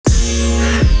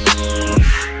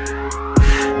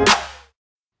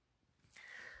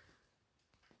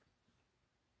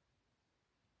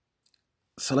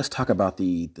So let's talk about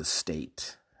the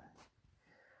state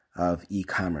of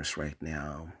e-commerce right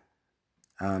now.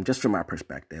 Just from my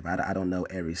perspective, I don't know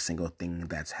every single thing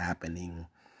that's happening.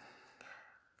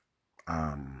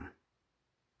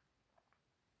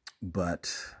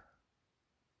 But,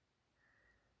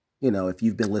 if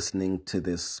you've been listening to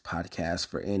this podcast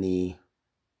for any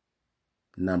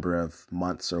number of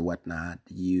months or whatnot,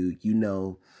 you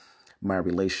know my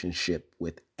relationship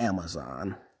with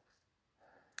Amazon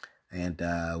and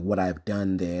what I've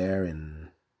done there and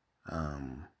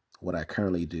what I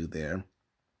currently do there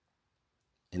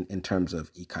in terms of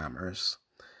e-commerce.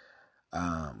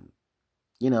 Amazon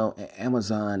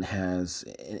has,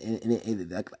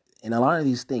 and a lot of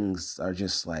these things are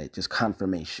just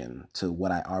confirmation to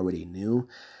what I already knew,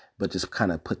 but just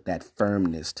kind of put that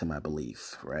firmness to my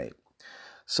belief, right?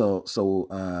 So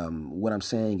what I'm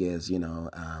saying is,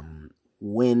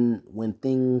 when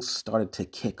things started to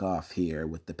kick off here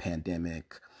with the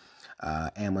pandemic,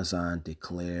 Amazon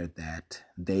declared that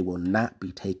they will not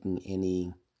be taking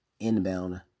any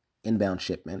inbound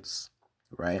shipments,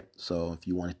 right? So if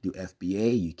you want to do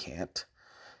FBA, you can't.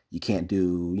 You can't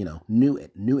do, new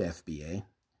FBA.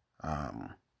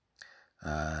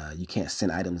 You can't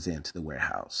send items into the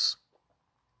warehouse.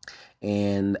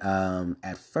 And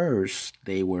at first,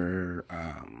 they were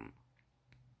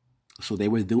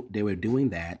doing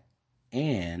that,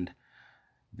 and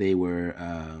they were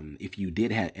if you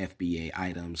did have FBA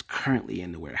items currently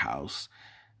in the warehouse,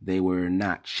 they were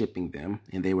not shipping them,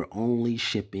 and they were only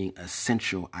shipping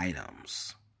essential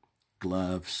items: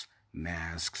 gloves,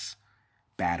 masks,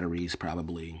 batteries,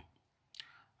 probably.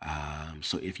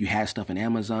 So if you had stuff in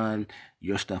Amazon,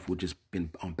 your stuff would just been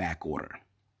on back order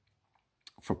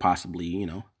for possibly,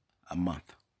 a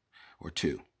month or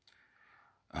two.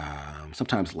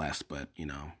 Sometimes less, but,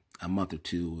 a month or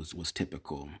two was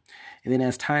typical. And then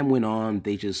as time went on,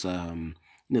 they just,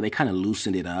 they kind of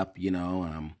loosened it up,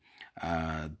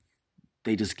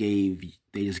 they just gave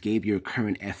your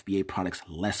current FBA products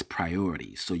less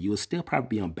priority. So you would still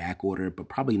probably be on back order, but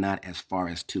probably not as far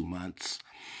as 2 months.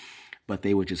 But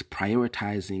they were just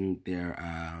prioritizing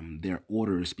their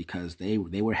orders because they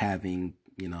were having,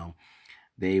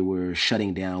 they were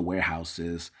shutting down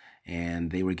warehouses, and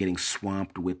they were getting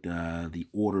swamped with the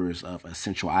orders of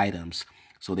essential items.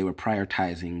 So they were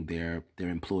prioritizing their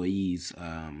employees'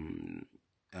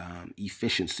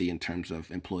 efficiency in terms of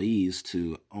employees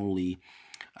to only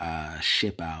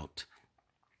ship out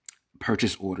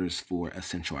purchase orders for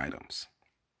essential items.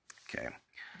 Okay.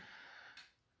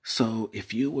 So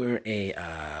if you were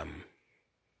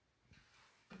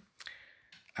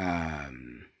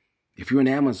if you're an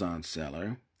Amazon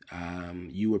seller,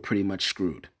 you were pretty much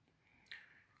screwed.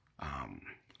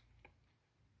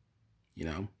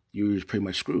 You were pretty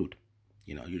much screwed.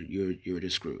 You're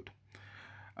just screwed.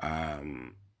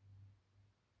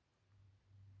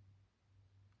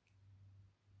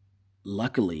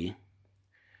 Luckily,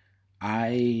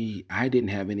 I didn't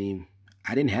have anything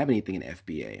in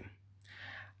FBA.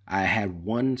 I had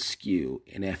one SKU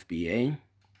in FBA.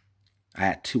 I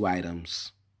had 2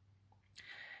 items,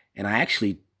 and I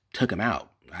actually took them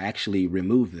out. I actually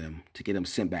removed them to get them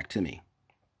sent back to me.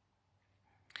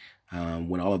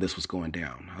 When all of this was going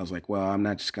down, I was like, well, I'm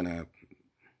not just gonna,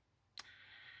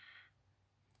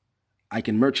 I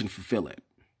can merchant fulfill it,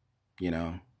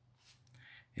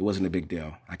 It wasn't a big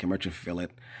deal. I can merchant fulfill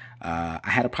it. I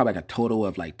had I have a total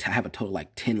of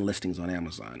 10 listings on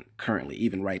Amazon currently,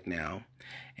 even right now.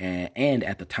 And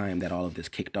at the time that all of this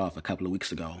kicked off a couple of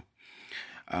weeks ago,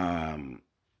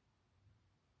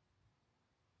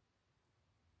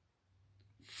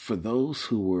 for those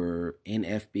who were in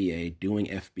FBA, doing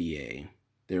FBA,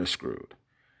 they're screwed.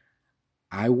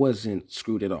 I wasn't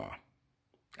screwed at all.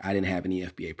 I didn't have any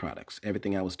FBA products.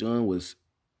 Everything I was doing was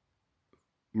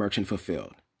merchant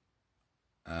fulfilled,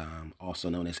 also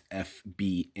known as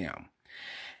FBM.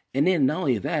 And then not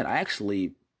only that, I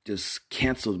actually just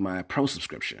canceled my pro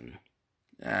subscription.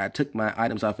 I took my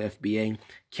items off FBA,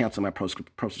 canceled my pro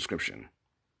subscription.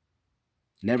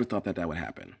 Never thought that would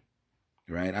happen,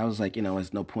 right? I was like,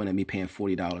 there's no point in me paying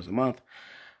 $40 a month.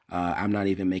 I'm not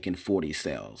even making 40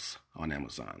 sales on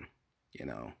Amazon,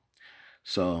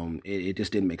 So it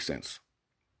just didn't make sense.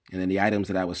 And then the items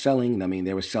that I was selling,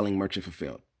 they were selling merchant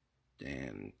fulfilled.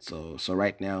 And so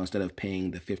right now, instead of paying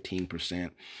the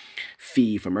 15%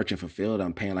 fee for merchant fulfilled,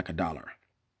 I'm paying like $1.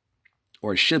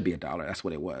 Or it should be $1. That's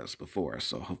what it was before.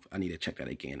 So I need to check that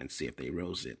again and see if they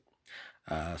rose it.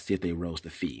 See if they rose the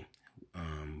fee.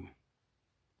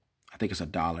 I think it's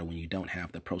 $1 when you don't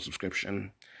have the pro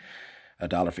subscription.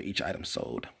 $1 for each item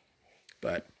sold.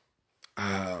 But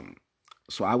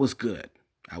so I was good.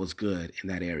 I was good in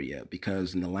that area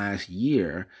because in the last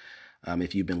year,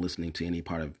 if you've been listening to any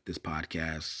part of this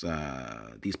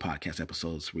podcast, these podcast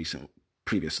episodes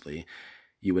previously,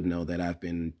 you would know that I've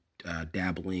been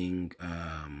dabbling,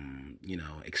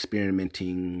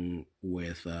 experimenting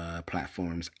with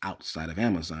platforms outside of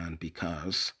Amazon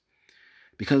because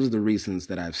of the reasons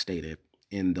that I've stated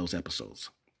in those episodes.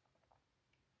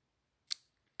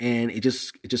 And it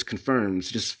just confirms,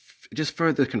 it just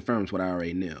further confirms what I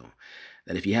already knew,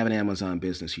 that if you have an Amazon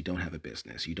business, you don't have a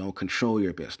business. You don't control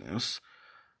your business.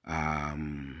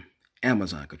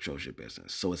 Amazon controls your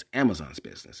business. So it's Amazon's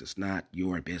business. It's not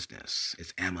your business.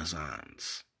 It's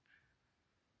Amazon's.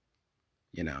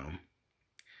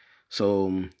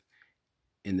 So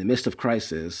in the midst of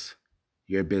crisis,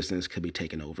 your business could be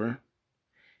taken over.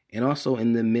 And also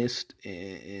in the midst,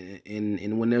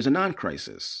 in when there's a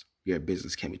non-crisis, your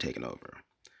business can be taken over,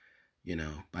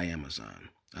 by Amazon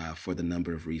for the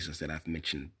number of reasons that I've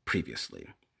mentioned previously.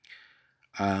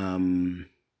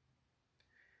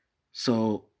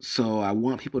 So I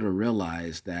want people to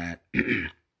realize that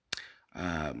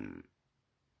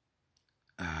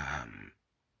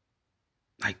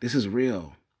like this is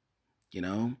real,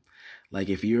 like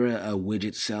if you're a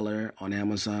widget seller on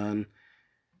Amazon,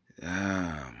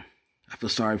 I feel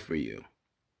sorry for you.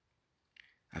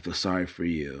 I feel sorry for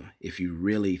you if you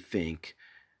really think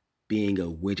being a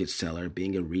widget seller,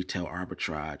 being a retail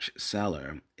arbitrage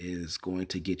seller is going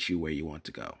to get you where you want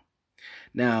to go.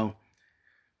 Now,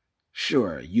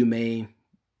 sure, you may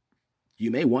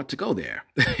want to go there.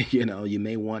 You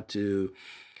may want to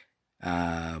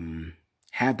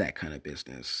have that kind of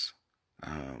business.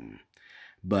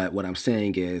 But what I'm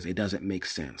saying is it doesn't make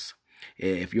sense.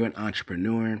 If you're an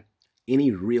entrepreneur,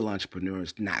 any real entrepreneur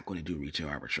is not going to do retail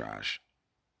arbitrage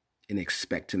and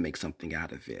expect to make something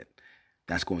out of it.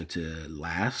 That's going to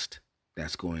last.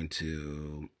 That's going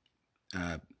to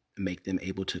make them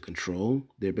able to control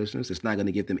their business. It's not going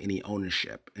to give them any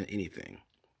ownership in anything.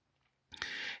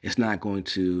 It's not going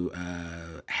to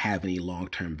have any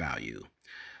long-term value.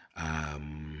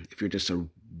 If you're just a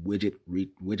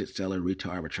widget seller,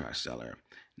 retail arbitrage seller.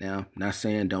 Now, not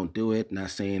saying don't do it. Not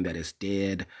saying that it's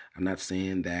dead. I'm not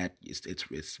saying that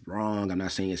it's wrong. I'm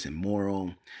not saying it's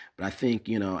immoral. But I think,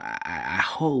 I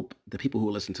hope the people who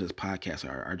listen to this podcast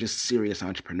are just serious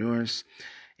entrepreneurs.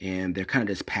 And they're kind of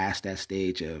just past that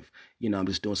stage of, I'm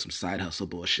just doing some side hustle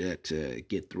bullshit to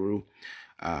get through.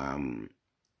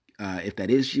 If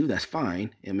that is you, that's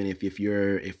fine. I mean, if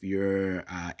your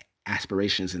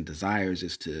aspirations and desires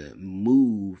is to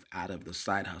move out of the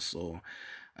side hustle,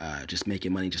 just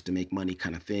making money just to make money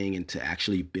kind of thing, into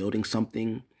actually building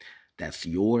something that's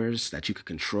yours, that you could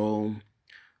control,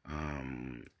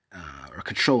 or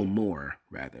control more,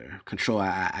 rather. Control.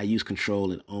 I use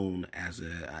control and own as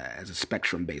a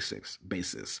spectrum basis.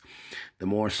 The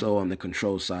more so on the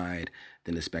control side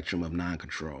than the spectrum of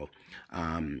non-control.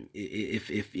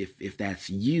 If that's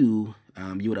you,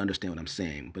 you would understand what I'm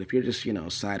saying. But if you're just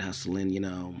side hustling,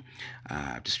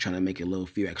 just trying to make a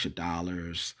few extra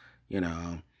dollars,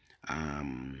 retail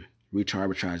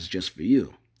arbitrage is just for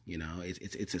you.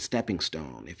 It's a stepping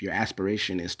stone. If your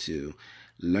aspiration is to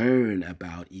learn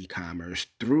about e-commerce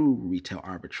through retail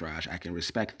arbitrage, I can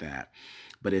respect that.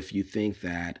 But if you think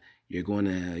that you're going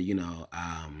to,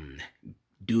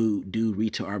 do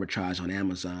retail arbitrage on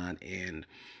Amazon and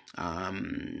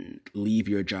leave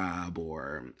your job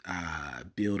or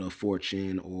build a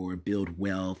fortune or build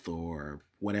wealth or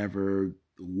whatever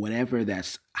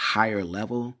that's higher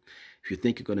level, if you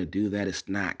think you're going to do that, it's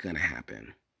not going to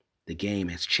happen. The game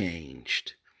has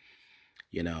changed.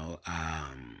 The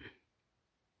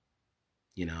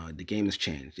game has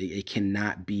changed. It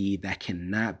cannot be, that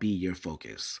cannot be your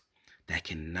focus. That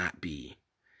cannot be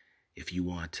if you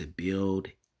want to build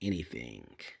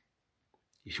anything.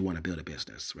 If you want to build a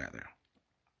business, rather.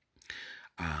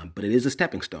 But it is a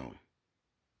stepping stone.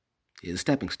 It is a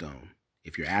stepping stone.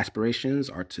 If your aspirations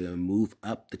are to move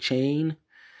up the chain,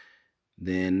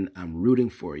 then I'm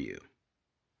rooting for you.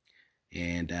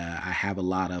 And I have a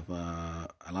lot of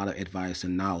advice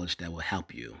and knowledge that will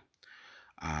help you.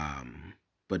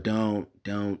 But you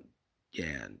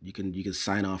can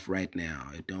sign off right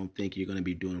now. Don't think you're going to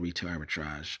be doing retail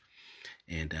arbitrage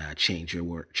and change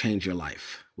your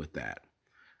life with that.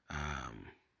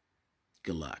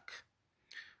 Good luck.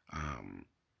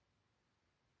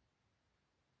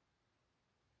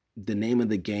 The name of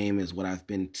the game is what I've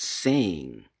been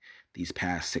saying these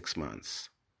past 6 months.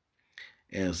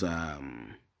 Is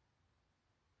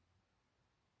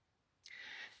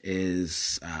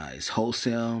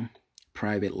wholesale,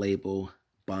 private label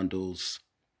bundles,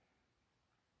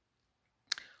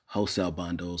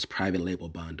 private label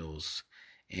bundles,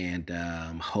 and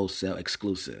wholesale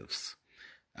exclusives.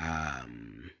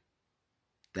 Um,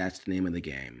 that's the name of the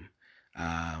game.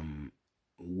 Um,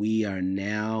 we are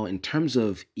now, in terms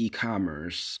of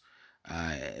e-commerce,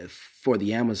 for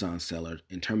the Amazon seller,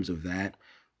 in terms of that,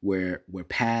 we're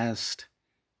past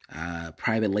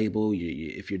private label.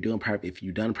 If you're doing private, if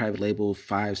you've done private label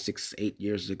 5, 6, 8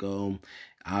 years ago,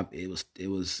 it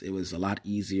was a lot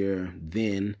easier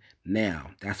then.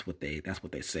 Now that's what they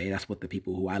say. That's what the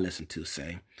people who I listen to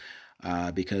say.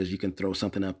 Because you can throw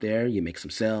something up there, you make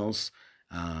some sales.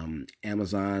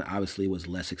 Amazon obviously was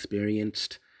less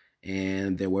experienced,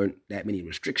 and there weren't that many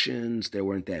restrictions. There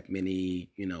weren't that many,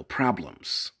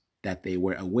 problems that they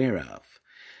were aware of.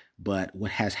 But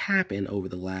what has happened over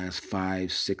the last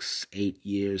 5, 6, 8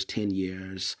 years, 10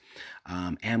 years,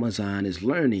 Amazon is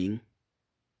learning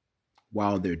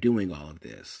while they're doing all of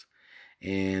this.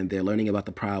 And they're learning about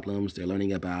the problems. They're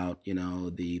learning about,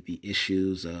 the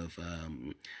issues of,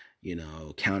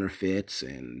 counterfeits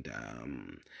and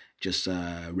just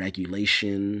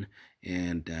regulation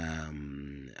and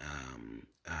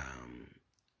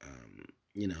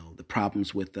the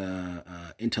problems with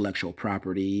intellectual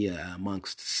property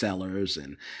amongst sellers,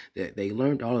 and they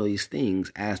learned all of these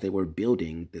things as they were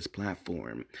building this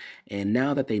platform. And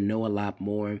now that they know a lot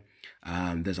more,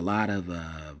 there's a lot of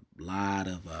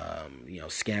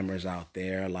scammers out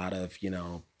there, a lot of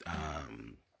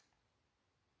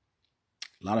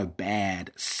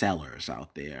bad sellers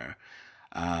out there.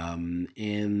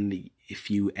 And if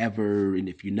you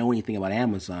know anything about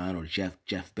Amazon or Jeff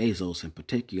Bezos in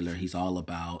particular, he's all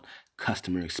about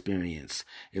customer experience.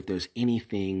 If there's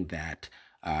anything that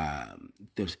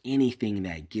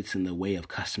gets in the way of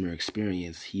customer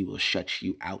experience, he will shut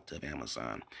you out of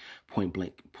Amazon, point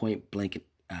blank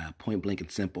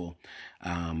and simple.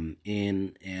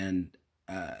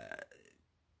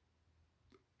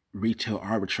 Retail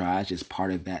arbitrage is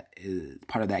part of that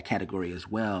category as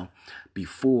well.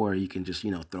 Before, you can just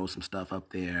throw some stuff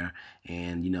up there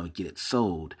and get it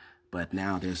sold, but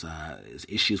now there's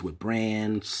issues with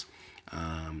brands.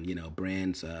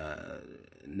 Brands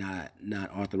not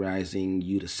authorizing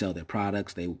you to sell their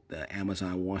products. The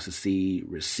Amazon wants to see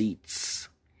receipts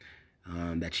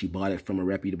that you bought it from a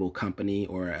reputable company,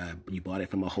 or you bought it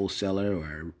from a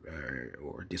wholesaler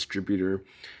or distributor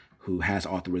who has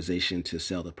authorization to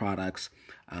sell the products.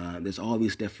 There's all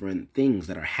these different things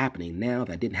that are happening now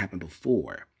that didn't happen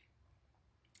before.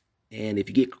 And if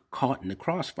you get caught in the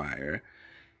crossfire,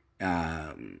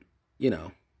 you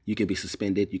could be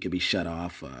suspended, you could be shut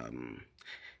off.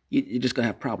 You're just going to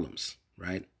have problems,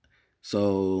 right?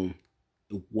 So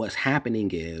what's happening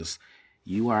is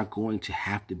you are going to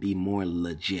have to be more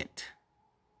legit.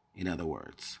 In other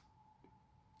words,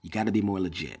 you got to be more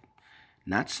legit.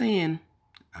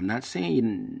 I'm not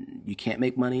saying you can't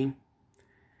make money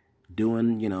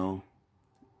doing,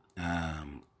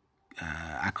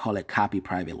 I call it copy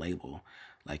private label.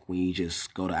 Like when you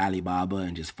just go to Alibaba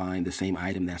and just find the same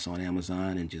item that's on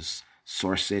Amazon and just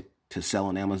source it to sell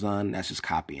on Amazon, that's just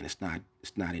copying. It's not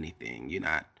anything. You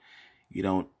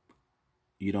don't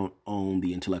own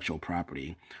the intellectual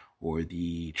property or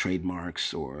the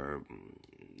trademarks or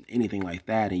anything like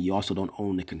that, and you also don't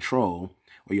own the control,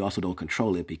 or you also don't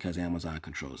control it because Amazon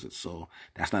controls it. So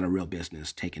that's not a real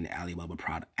business, taking the Alibaba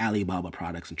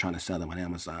products and trying to sell them on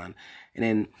Amazon. And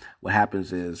then what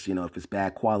happens is, if it's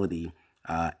bad quality,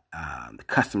 the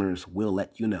customers will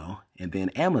let you know, and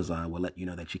then Amazon will let you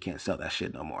know that you can't sell that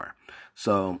shit no more.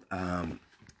 So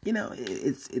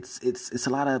it's a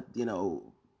lot of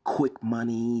quick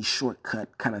money,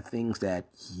 shortcut kind of things that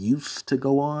used to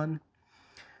go on.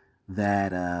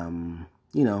 That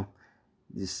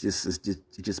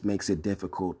it just makes it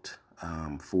difficult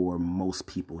for most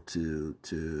people to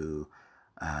do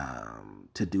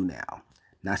now.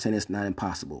 Not saying it's not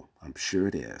impossible. I'm sure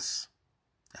it is.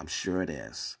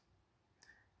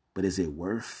 But is it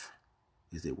worth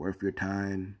your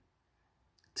time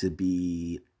to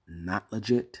be not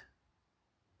legit,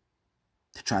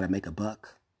 to try to make a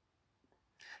buck?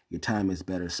 Your time is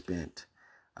better spent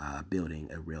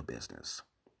building a real business,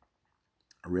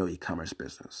 a real e-commerce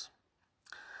business.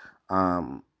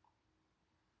 So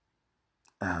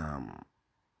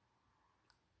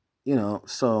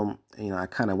I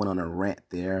kind of went on a rant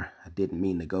there. I didn't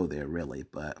mean to go there really,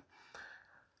 but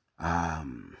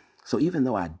so even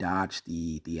though I dodged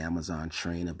the Amazon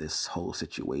train of this whole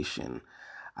situation,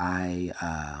 I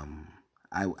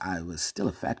was still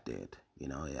affected.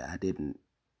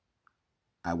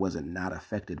 I wasn't not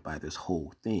affected by this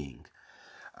whole thing.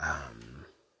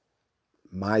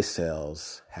 My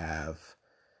sales have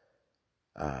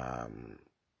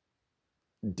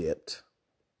dipped,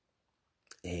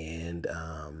 and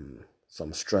So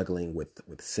I'm struggling with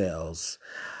sales.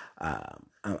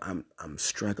 I'm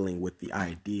struggling with the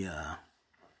idea.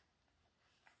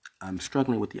 I'm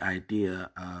struggling with the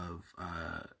idea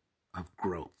of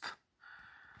growth.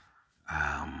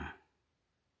 I'm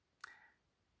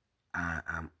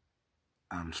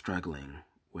struggling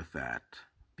with that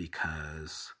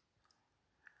because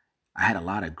I had a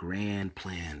lot of grand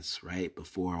plans, right,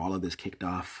 before all of this kicked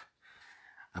off,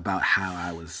 about how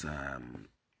I was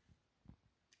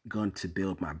going to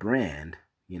build my brand.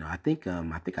 I think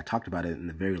I talked about it in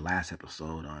the very last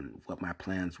episode on what my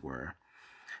plans were.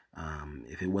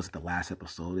 If it wasn't the last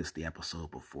episode, it's the episode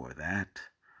before that.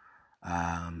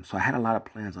 So I had a lot of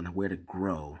plans on where to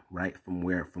grow, right, from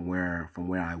where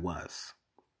I was,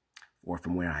 or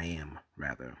from where I am,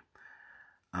 rather.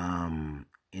 And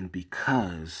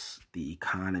because the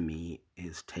economy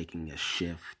is taking a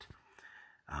shift,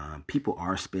 people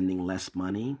are spending less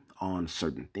money on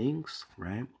certain things,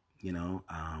 right?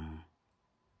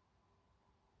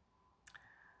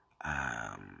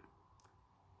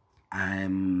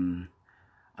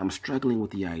 I'm struggling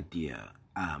with the idea,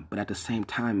 but at the same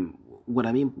time, what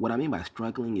I mean by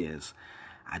struggling is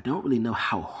I don't really know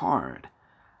how hard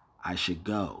I should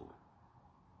go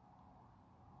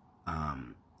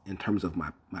in terms of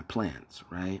my plans,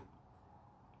 right?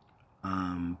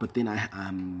 But then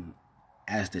I'm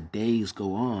as the days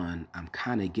go on, I'm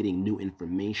kind of getting new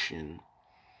information,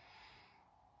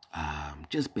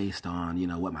 just based on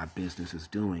what my business is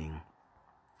doing,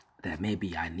 that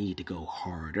maybe I need to go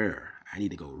harder. I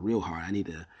need to go real hard. I need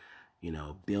to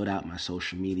build out my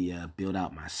social media, build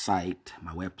out my site,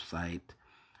 my website,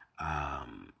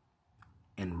 and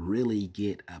really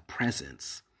get a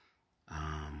presence.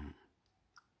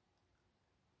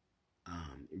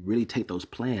 Really take those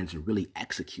plans and really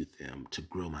execute them to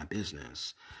grow my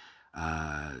business.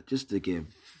 Just to give,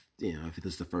 if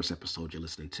this is the first episode you're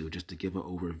listening to, just to give an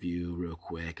overview real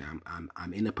quick,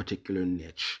 I'm in a particular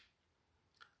niche.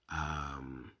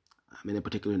 I'm in a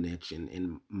particular niche,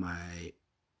 and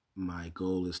my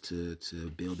goal is to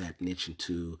build that niche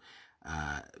into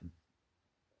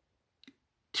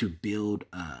to build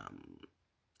how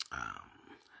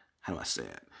do I say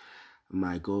it?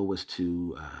 My goal was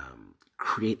to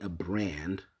create a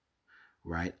brand,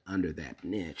 right, under that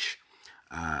niche,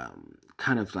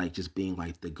 kind of like just being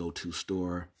like the go-to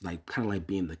store, like kind of like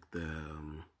being the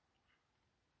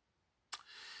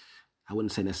I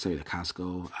wouldn't say necessarily the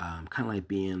Costco, kind of like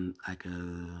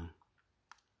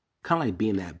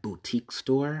being that boutique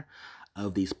store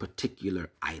of these particular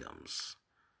items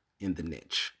in the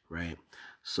niche, right?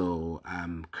 So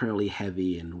I'm currently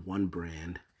heavy in one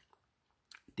brand.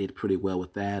 Did pretty well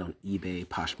with that on eBay,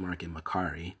 Poshmark, and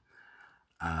Mercari.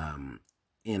 And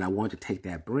I wanted to take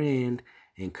that brand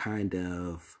and kind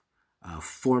of I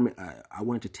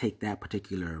wanted to take that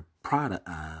particular product,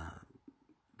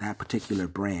 that particular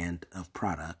brand of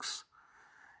products,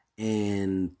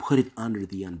 and put it under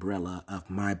the umbrella of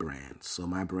my brand. So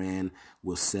my brand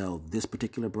will sell this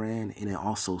particular brand, and it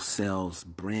also sells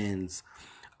brands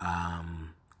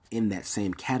in that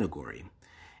same category.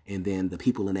 And then the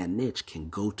people in that niche can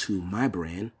go to my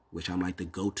brand, which I'm like the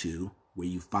go-to, where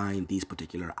you find these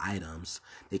particular items.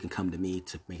 They can come to me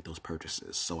to make those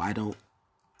purchases. So I don't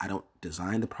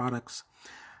design the products.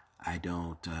 I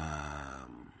don't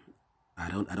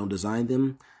design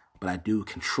them, but I do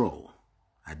control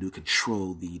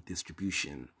the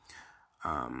distribution.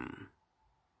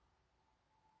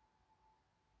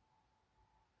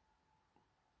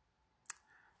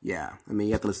 Yeah, I mean,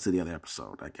 you have to listen to the other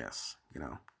episode, I guess.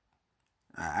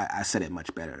 I said it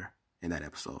much better in that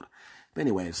episode. But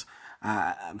anyways,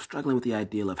 I'm struggling with the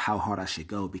idea of how hard I should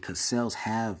go because sales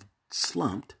have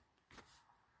slumped.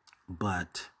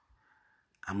 But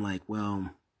I'm like,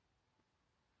 well,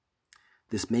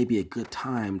 this may be a good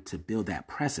time to build that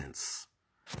presence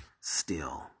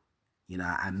still.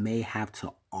 I may have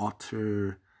to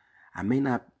alter, I may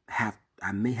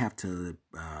have to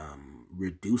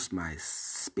reduce my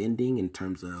spending in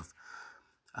terms of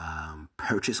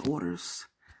purchase orders,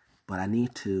 but I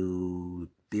need to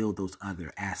build those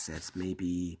other assets,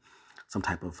 maybe some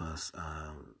type of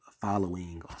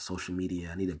following on social media.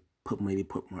 I need to put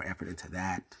more effort into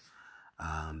that.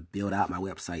 Build out my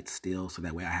website still, so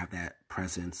that way I have that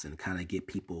presence and kind of get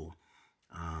people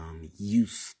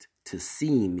used to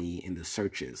seeing me in the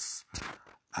searches.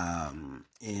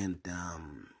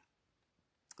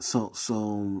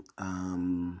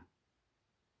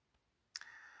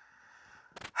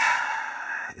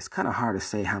 It's kind of hard to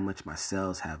say how much my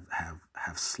sales have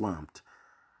slumped.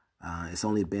 It's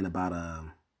only been about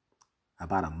a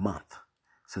month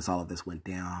since all of this went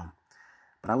down,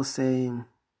 but I would say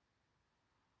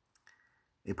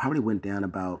it probably went down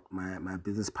about, my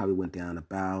business probably went down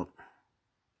about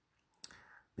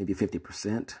maybe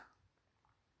 50%.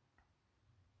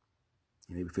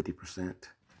 Maybe 50%.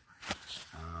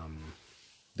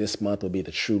 This month will be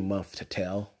the true month to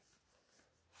tell.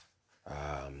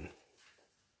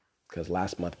 Because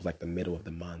last month was like the middle of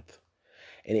the month.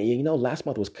 And last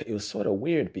month was sort of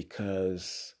weird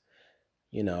because,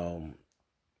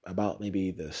 about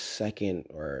maybe the second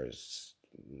or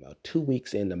 2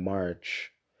 weeks into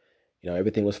March,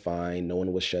 everything was fine. No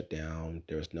one was shut down.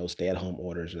 There was no stay-at-home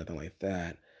orders or nothing like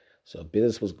that. So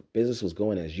business was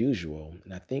going as usual.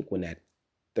 And I think when that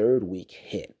third week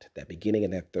hit, that beginning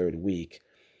of that third week,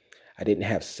 I didn't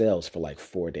have sales for like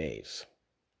 4 days.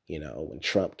 When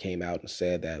Trump came out and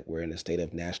said that we're in a state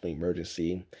of national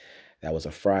emergency, that was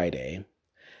a Friday.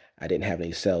 I didn't have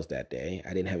any sales that day.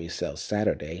 I didn't have any sales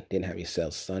Saturday. Didn't have any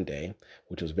sales Sunday,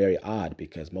 which was very odd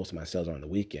because most of my sales are on the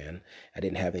weekend. I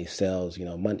didn't have any sales,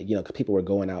 Monday, because people were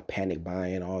going out panic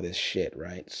buying all this shit,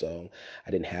 right? So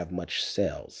I didn't have much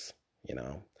sales,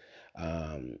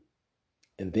 Um,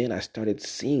 and then I started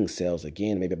seeing sales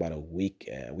again, maybe about a week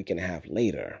and a half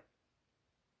later.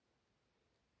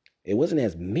 It wasn't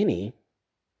as many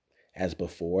as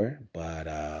before, but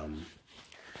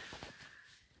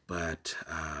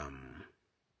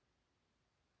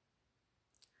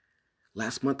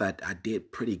last month I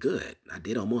did pretty good. I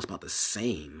did almost about the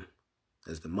same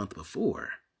as the month before.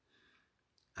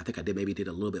 I think I did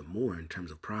a little bit more in terms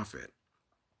of profit.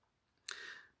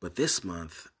 But this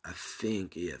month, I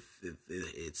think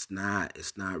it's not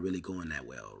really going that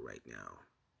well right now.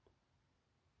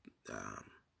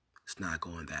 It's not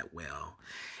going that well,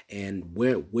 and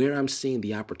where I'm seeing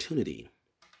the opportunity.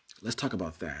 Let's talk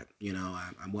about that.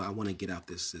 I want to get out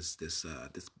this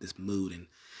mood and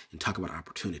talk about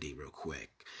opportunity real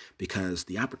quick, because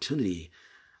the opportunity,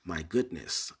 my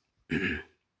goodness, there's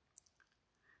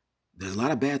a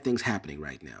lot of bad things happening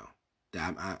right now.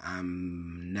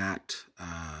 I'm not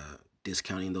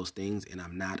discounting those things, and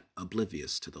I'm not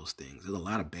oblivious to those things. There's a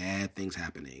lot of bad things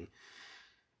happening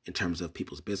in terms of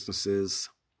people's businesses,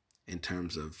 in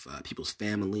terms of people's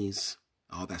families,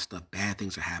 all that stuff. Bad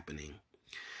things are happening.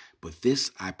 But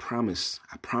this, I promise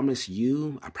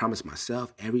you, I promise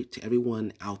myself, to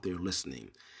everyone out there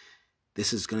listening,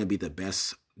 this is going to be the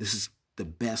best. This is the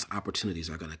best opportunities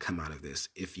are going to come out of this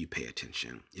if you pay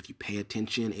attention. If you pay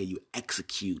attention and you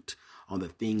execute on the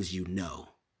things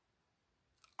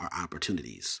are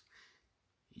opportunities,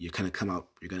 you're going to come out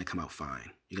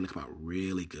fine. You're going to come out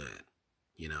really good,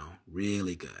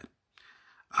 really good.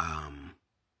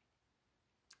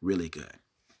 Really good.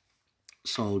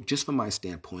 So just from my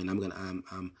standpoint, I'm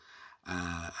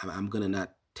gonna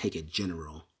not take it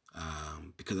general,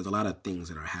 because there's a lot of things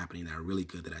that are happening that are really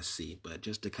good that I see. But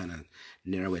just to kind of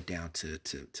narrow it down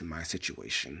to my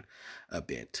situation a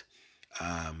bit,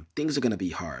 things are gonna be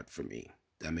hard for me.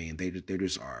 I mean, they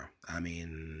just are. I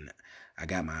mean, I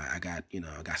got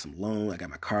some loan. I got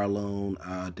my car loan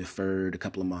deferred a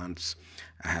couple of months.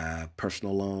 I have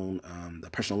personal loan,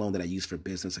 the personal loan that I used for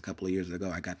business a couple of years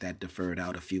ago. I got that deferred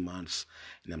out a few months,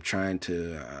 and I'm trying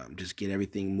to just get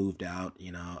everything moved out.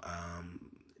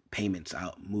 Payments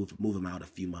out, move them out a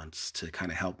few months to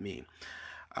kind of help me.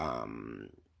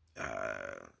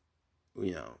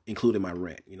 Including my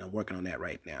rent. I'm working on that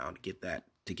right now to get that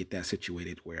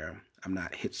situated where I'm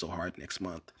not hit so hard next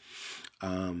month.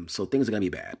 So things are gonna be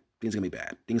bad. Things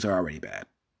are already bad.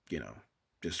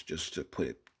 Just to put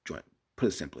it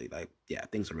simply, like, yeah,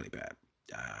 things are really bad.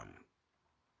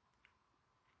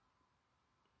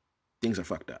 Things are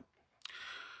fucked up.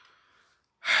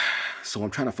 So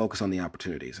I'm trying to focus on the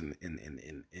opportunities and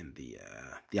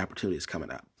the opportunities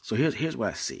coming up. So here's what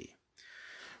I see,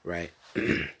 right?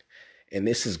 And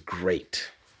this is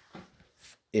great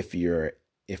if you're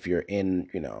in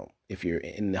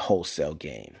the wholesale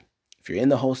game. If you're in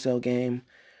the wholesale game,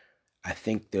 I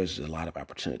think there's a lot of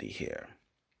opportunity here.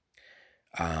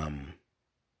 I'm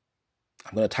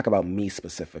going to talk about me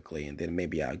specifically, and then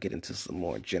maybe I'll get into some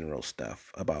more general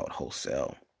stuff about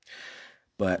wholesale.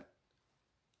 But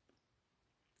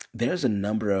there's a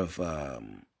number of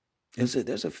there's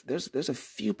a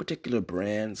few particular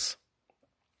brands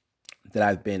that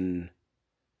I've been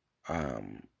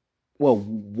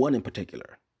one in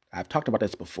particular. I've talked about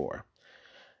this before,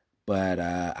 but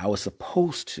I was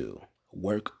supposed to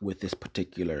work with this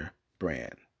particular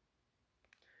brand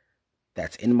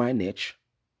that's in my niche,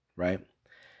 right?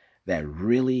 That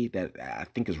I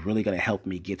think is really going to help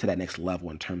me get to that next level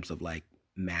in terms of like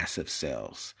massive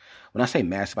sales. When I say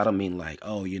massive, I don't mean like,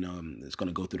 it's going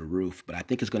to go through the roof, but I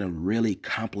think it's going to really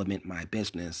complement my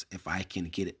business if I can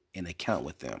get an account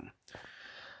with them.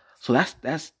 So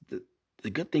that's the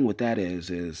good thing with that is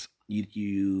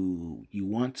you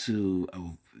want to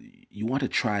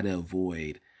try to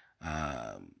avoid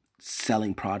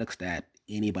selling products that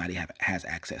anybody has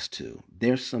access to.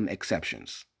 There's some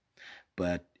exceptions,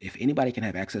 but if anybody can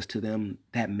have access to them,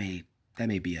 that may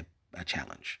be a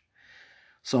challenge.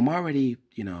 So I'm already,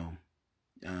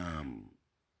 um,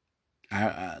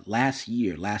 last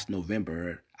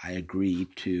November, I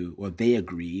agreed to, or they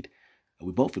agreed,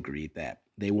 we both agreed that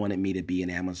they wanted me to be an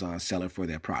Amazon seller for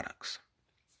their products.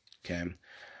 Okay.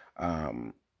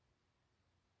 Um,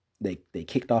 they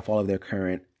kicked off all of their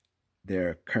current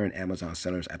Amazon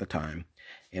sellers at the time,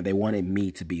 and they wanted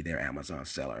me to be their Amazon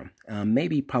seller.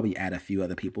 Maybe probably add a few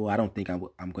other people. I don't think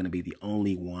I'm going to be the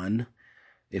only one.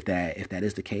 If that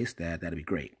is the case, that'd be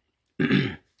great.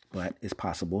 But it's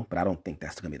possible. But I don't think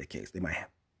that's going to be the case. They might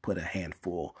put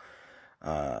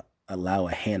allow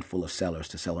a handful of sellers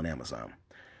to sell on Amazon.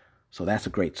 So that's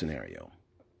a great scenario.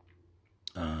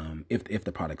 If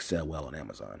the products sell well on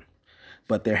Amazon.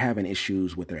 But they're having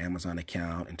issues with their Amazon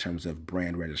account in terms of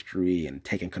brand registry and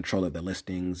taking control of the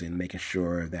listings and making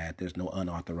sure that there's no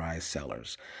unauthorized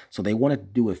sellers. So they want to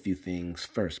do a few things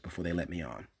first before they let me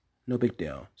on. No big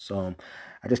deal. So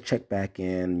I just check back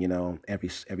in,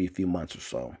 every few months or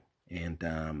so. And,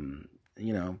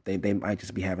 they might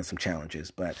just be having some challenges.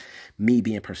 But me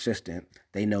being persistent,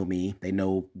 they know me. They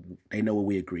know what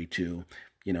we agreed to.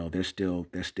 They're still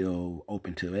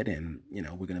open to it, and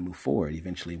we're going to move forward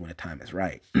eventually when the time is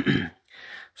right.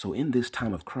 So in this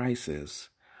time of crisis,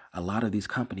 a lot of these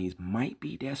companies might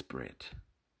be desperate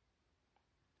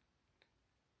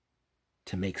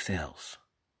to make sales,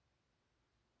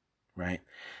 right?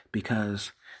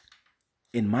 Because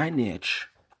in my niche,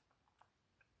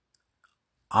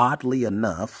 oddly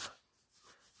enough,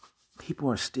 people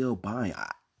are still buying.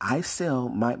 I sell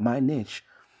my niche.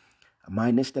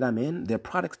 My niche that I'm in, they're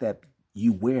products that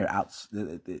you wear out,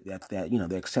 that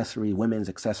the accessory, women's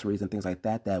accessories and things like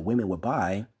that women would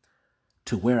buy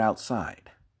to wear outside,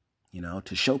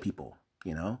 to show people,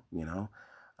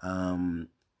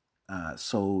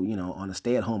 so, on a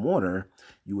stay-at-home order,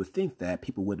 you would think that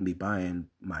people wouldn't be buying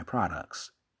my products,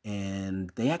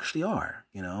 and they actually are,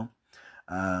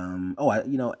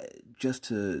 just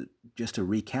to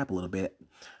recap a little bit,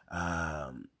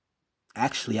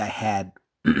 actually, I had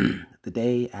the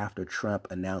day after Trump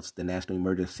announced the national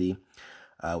emergency,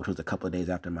 which was a couple of days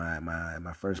after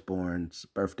my firstborn's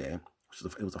birthday.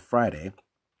 It was a Friday.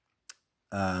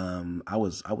 I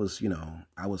was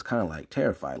kind of like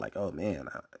terrified, like, oh man,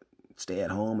 stay at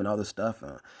home and all this stuff.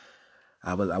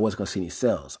 I wasn't gonna see any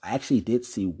sales. I actually did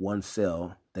see one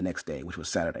sale the next day, which was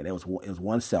Saturday. It was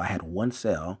one sale. I had one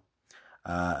sale.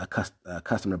 A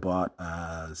customer bought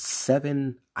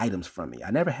 7 items from me.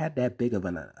 I never had that big of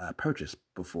a purchase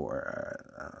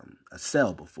before, a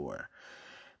sale before.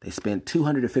 They spent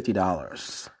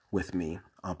 $250 with me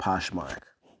on Poshmark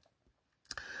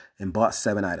and bought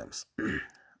 7 items.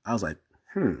 I was like,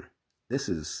 this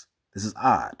is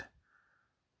odd.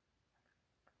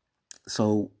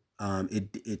 So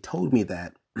it told me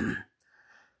that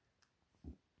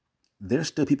there's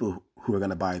still people who are going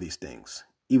to buy these things,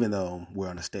 even though we're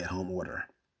on a stay-at-home order,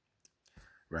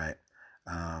 right?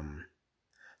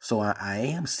 So I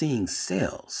am seeing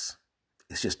sales.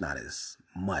 It's just not as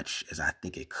much as I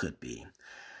think it could be.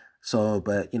 So,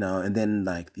 but and then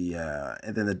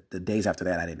the days after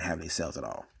that, I didn't have any sales at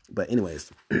all. But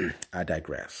anyways, I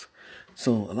digress.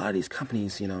 So a lot of these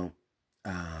companies,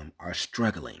 are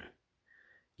struggling,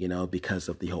 because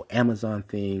of the whole Amazon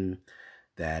thing.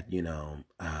 That,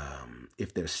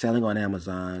 if they're selling on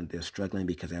Amazon, they're struggling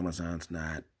because Amazon's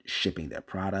not shipping their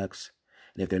products.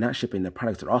 And if they're not shipping their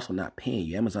products, they're also not paying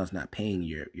you. Amazon's not paying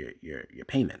your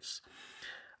payments.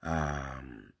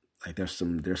 Like there's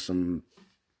some,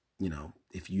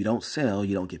 if you don't sell,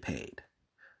 you don't get paid,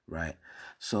 right?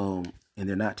 So, and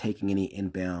they're not taking any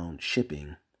inbound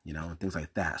shipping, and things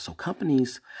like that. So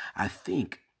I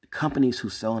think companies who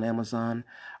sell on Amazon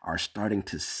are starting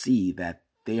to see that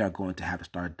they are going to have to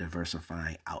start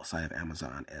diversifying outside of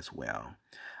Amazon as well.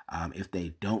 If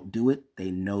they don't do it,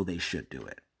 they know they should do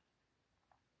it.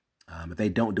 If they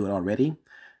don't do it already,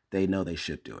 they know they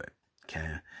should do it.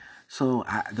 Okay. So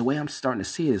the way I'm starting to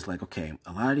see it is like, okay,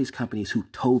 a lot of these companies who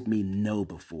told me no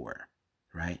before,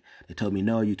 right? They told me,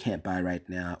 no, you can't buy right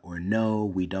now, or no,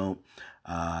 we don't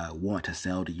want to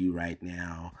sell to you right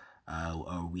now,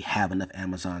 or we have enough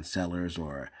Amazon sellers,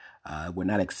 or we're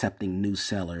not accepting new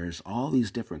sellers. All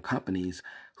these different companies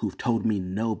who've told me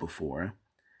no before,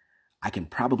 I can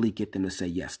probably get them to say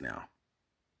yes now.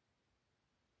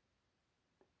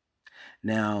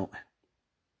 Now,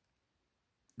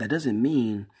 that doesn't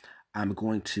mean I'm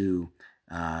going to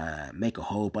make a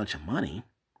whole bunch of money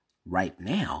right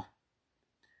now,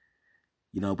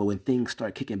 but when things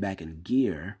start kicking back in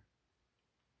gear,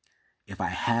 if I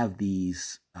have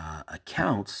these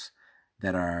accounts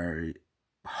that are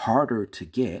harder to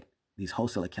get, these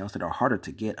wholesale accounts that are harder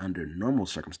to get under normal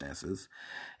circumstances,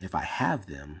 if I have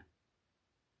them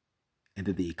and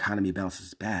then the economy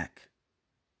bounces back,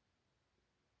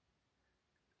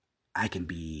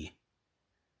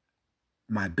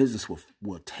 my business will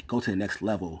go to the next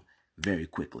level very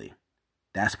quickly.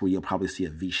 That's where you'll probably see a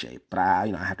V shape. But I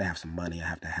have to have some money. I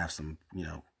have to have some,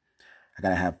 I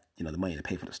gotta have, the money to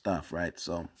pay for the stuff, right?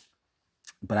 So,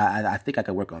 but I think I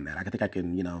can work on that. I think I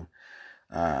can,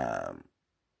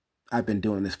 I've been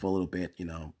doing this for a little bit,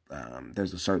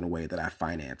 there's a certain way that I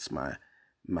finance my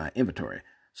inventory.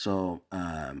 So,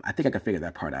 I think I can figure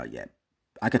that part out yet.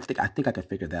 I think I can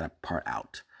figure that part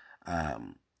out.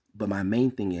 But my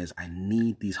main thing is I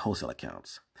need these wholesale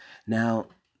accounts. Now,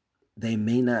 they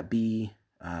may not be,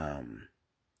 and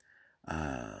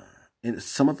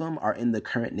some of them are in the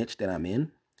current niche that I'm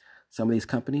in, some of these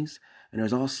companies, and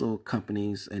there's also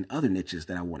companies and other niches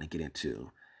that I want to get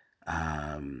into.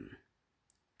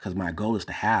 Because my goal is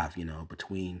to have,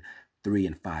 between 3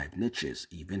 and 5 niches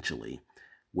eventually,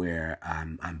 where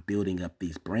I'm building up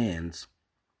these brands,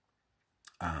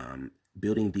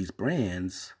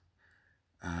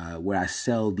 where I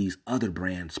sell these other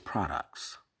brands'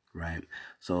 products, right?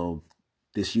 So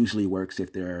this usually works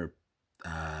if they're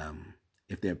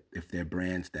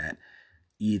brands that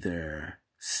either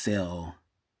sell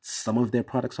some of their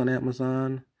products on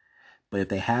Amazon, but if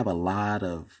they have a lot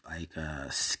of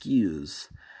SKUs,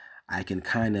 I can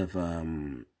kind of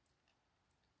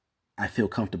I feel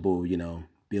comfortable,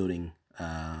 building.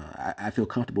 I feel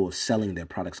comfortable selling their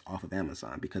products off of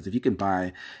Amazon, because if you can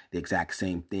buy the exact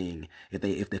same thing,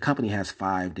 if the company has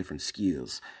 5 different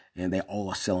SKUs and they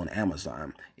all sell on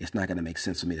Amazon, it's not going to make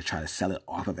sense for me to try to sell it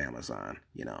off of Amazon,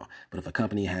 But if a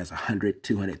company has 100,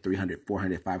 200, 300,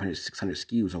 400, 500, 600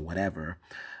 SKUs or whatever,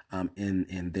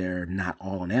 and they're not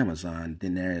all on Amazon,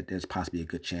 then there's possibly a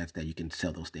good chance that you can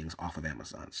sell those things off of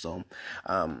Amazon. So,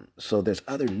 so there's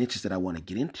other niches that I want to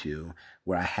get into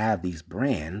where I have these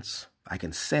brands I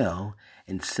can sell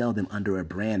and sell them under a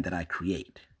brand that I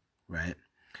create, right?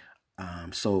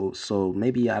 So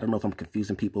maybe, I don't know if I'm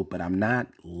confusing people, but I'm not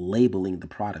labeling the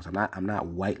products. I'm not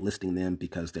whitelisting them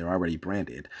because they're already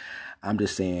branded. I'm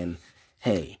just saying,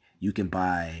 hey, you can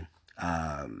buy,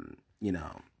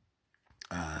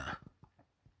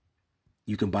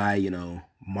 you can buy,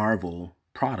 Marvel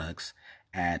products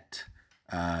at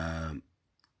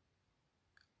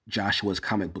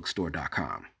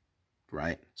joshuascomicbookstore.com,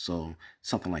 right? So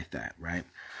something like that, right?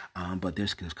 But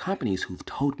there's companies who've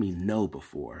told me no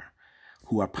before,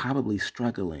 who are probably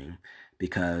struggling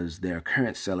because their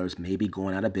current sellers may be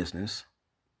going out of business,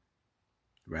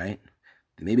 right?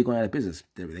 They may be going out of business.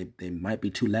 They might be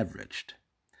too leveraged.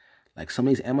 Like, some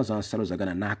of these Amazon sellers are going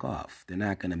to knock off. They're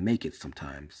not going to make it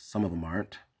sometimes. Some of them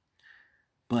aren't.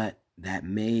 But that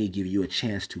may give you a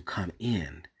chance to come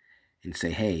in and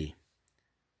say, hey,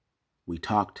 we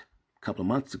talked a couple of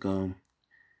months ago.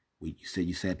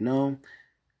 You said no.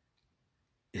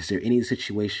 Is there any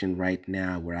situation right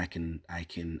now where I can,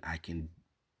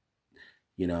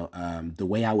 the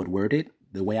way I would word it,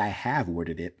 the way I have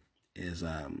worded it is,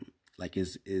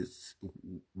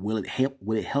 will it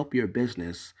help your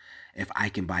business if I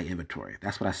can buy inventory?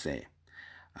 That's what I say.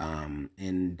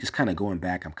 And just kind of going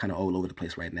back, I'm kind of all over the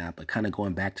place right now, but kind of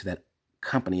going back to that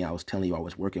company I was telling you I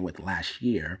was working with last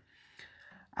year,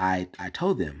 I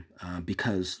told them,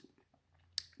 because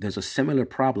there's a similar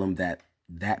problem that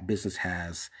business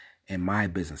has and my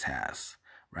business has,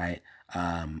 right?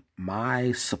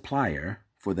 My supplier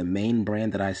for the main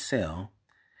brand that I sell,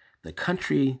 the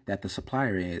country that the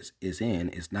supplier is in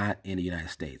is not in the United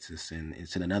States. It's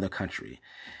in another country,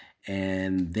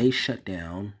 and they shut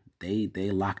down. They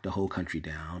locked the whole country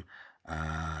down.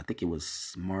 I think it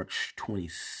was March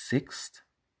 26th.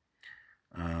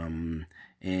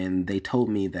 And they told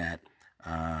me that,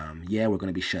 we're going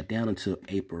to be shut down until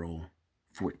April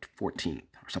 14th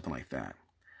or something like that.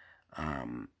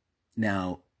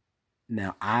 Now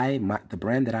the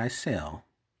brand that I sell,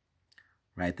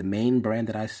 right, the main brand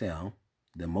that I sell,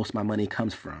 the most of my money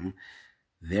comes from,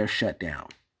 they're shut down,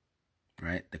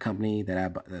 right? The company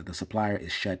the supplier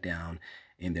is shut down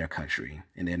in their country,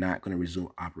 and they're not going to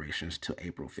resume operations till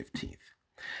April 15th.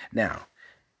 Now,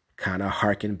 kind of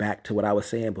harken back to what I was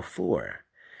saying before.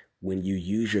 When you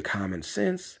use your common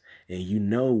sense and you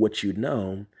know what you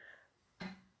know,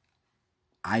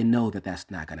 I know that that's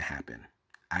not going to happen.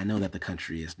 I know that the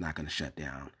country is not going to shut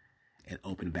down and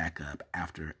open back up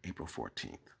after April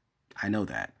 14th. I know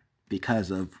that.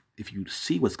 because of, if you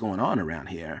see what's going on around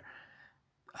here,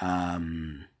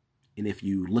 and if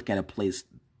you look at a place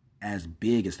as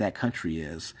big as that country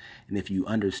is, and if you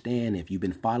understand, if you've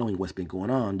been following what's been going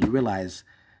on, you realize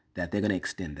that they're going to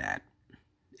extend that.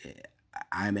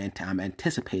 I'm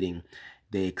anticipating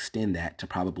they extend that to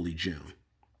probably June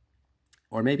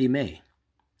or maybe May,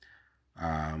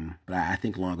 but I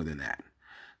think longer than that.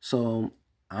 So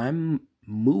I'm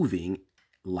moving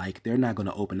like they're not going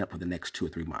to open up for the next 2 or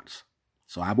 3 months.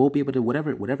 So I won't be able to,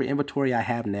 whatever inventory I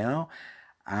have now,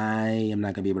 I am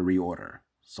not going to be able to reorder.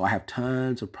 So I have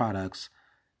tons of products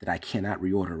that I cannot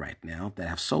reorder right now that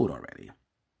have sold already,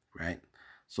 right?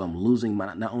 So I'm losing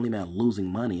money. Not only am I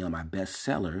losing money on my best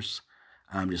sellers,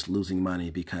 I'm just losing money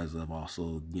because of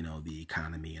also, the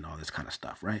economy and all this kind of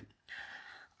stuff, right?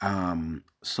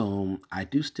 So I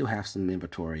do still have some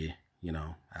inventory,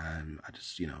 I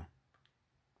just,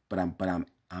 but I'm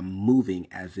moving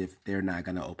as if they're not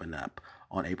going to open up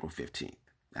on April 15th.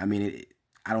 I mean,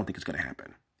 I don't think it's going to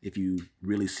happen if you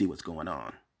really see what's going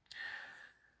on.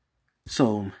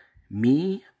 So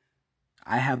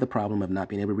I have the problem of not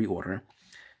being able to reorder.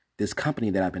 This company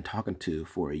that I've been talking to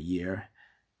for a year,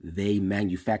 they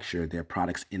manufacture their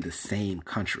products in the same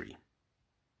country.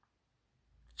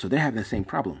 So they're having the same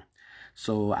problem.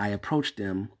 So I approached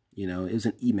them, it was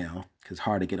an email because it's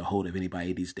hard to get a hold of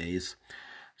anybody these days.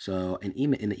 So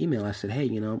in the email, I said, hey,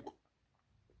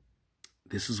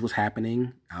 this is what's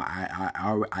happening.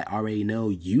 I already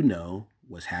know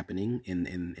what's happening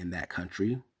in that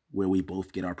country where we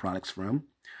both get our products from.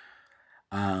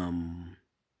 They're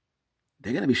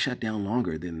going to be shut down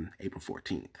longer than April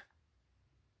 14th.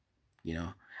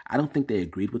 I don't think they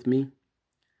agreed with me,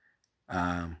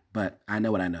 but I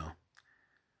know what I know.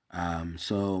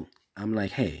 So I'm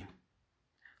like, hey,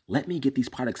 let me get these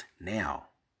products now.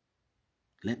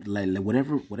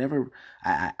 Whatever.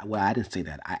 I didn't say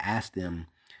that. I asked them,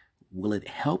 will it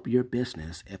help your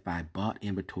business if I bought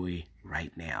inventory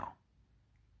right now?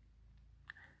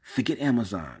 Forget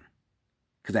Amazon.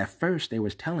 Because at first they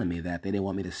was telling me that they didn't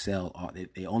want me to sell.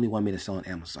 They only want me to sell on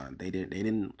Amazon. They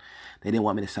didn't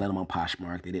want me to sell them on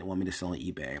Poshmark. They didn't want me to sell on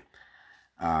eBay.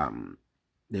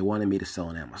 They wanted me to sell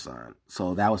on Amazon.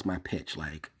 So that was my pitch.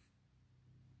 Like,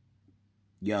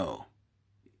 yo,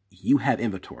 you have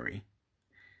inventory.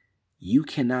 You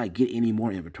cannot get any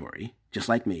more inventory, just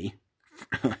like me,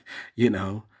 and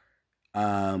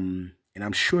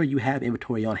I'm sure you have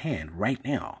inventory on hand right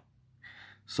now.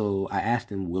 So I asked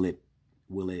them, will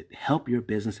it help your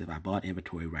business if I bought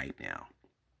inventory right now?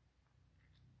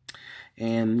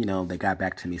 And, they got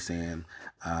back to me saying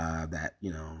that,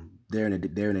 they're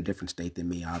in a different state than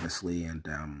me, obviously, and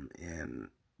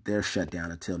they're shut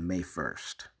down until May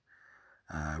 1st.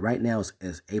 Right now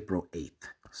is April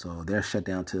 8th. So they're shut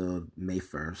down till May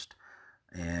 1st,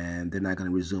 and they're not going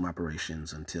to resume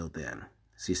operations until then.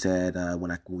 She said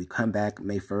when we come back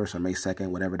May 1st or May 2nd,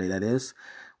 whatever day that is,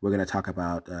 we're going to talk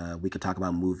about, we could talk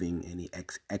about moving any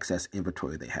excess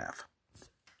inventory they have.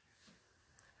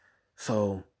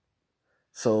 So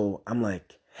I'm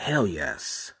like, hell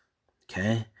yes.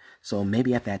 Okay. So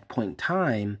maybe at that point in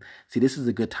time, see, this is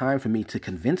a good time for me to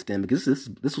convince them, because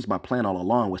this was my plan all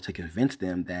along, was to convince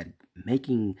them that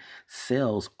making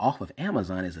sales off of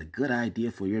Amazon is a good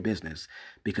idea for your business,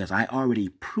 because I already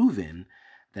proven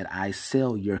that I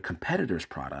sell your competitors'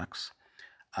 products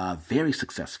very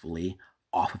successfully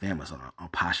off of Amazon, on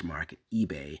Poshmark,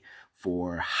 eBay,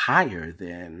 for higher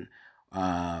than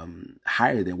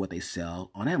what they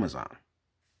sell on Amazon.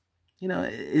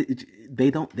 They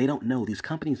don't know. These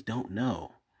companies don't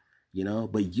know,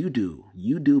 but you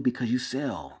do because you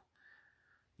sell,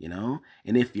 and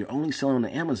if you're only selling on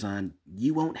Amazon,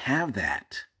 you won't have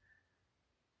that.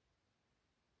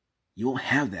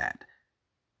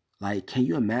 Like, can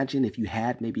you imagine if you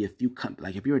had maybe a few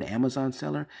like if you're an Amazon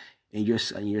seller and you're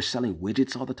selling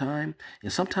widgets all the time,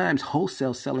 and sometimes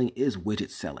wholesale selling is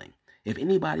widget selling. If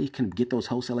anybody can get those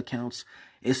wholesale accounts,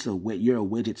 you're a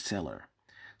widget seller.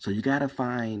 So you got to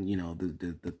find,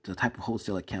 the type of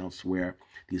wholesale accounts where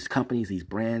these companies, these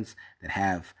brands that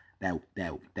have that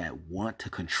want to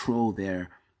control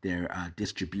their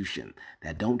distribution,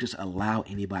 that don't just allow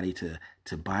anybody to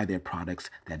buy their products,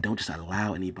 that don't just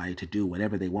allow anybody to do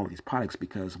whatever they want with these products.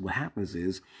 Because what happens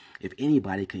is, if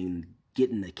anybody can get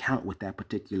an account with that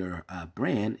particular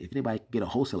brand, if anybody can get a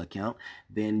wholesale account,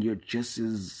 then you're just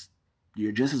as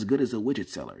good as a widget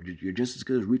seller. You're just as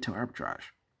good as retail arbitrage.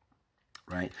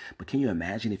 Right? But can you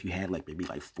imagine if you had maybe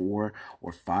 4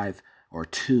 or 5 or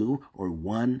 2 or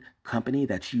 1 company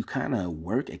that you kind of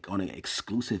work on an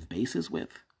exclusive basis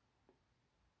with?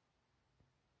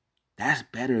 That's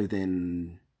better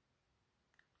than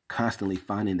constantly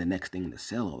finding the next thing to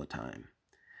sell all the time.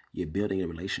 You're building a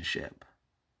relationship.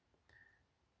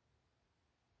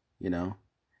 You know,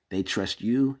 they trust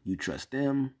you, you trust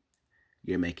them.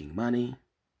 You're making money,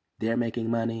 they're making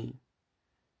money,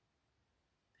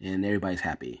 and everybody's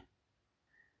happy.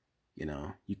 You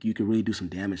know, you can really do some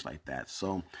damage like that.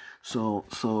 So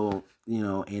you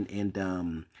know,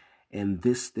 and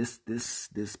this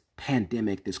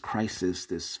pandemic, this crisis,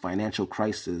 this financial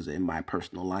crisis in my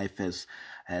personal life has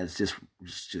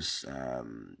just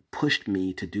pushed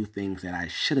me to do things that I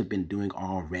should have been doing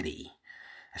already.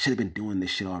 I should have been doing this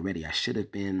shit already. I should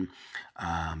have been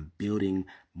building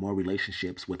more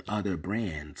relationships with other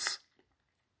brands.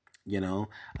 You know,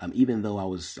 even though I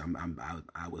was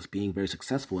being very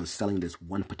successful in selling this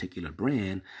one particular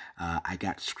brand, I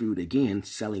got screwed again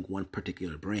selling one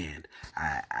particular brand.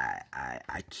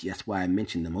 That's why I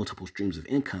mentioned the multiple streams of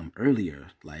income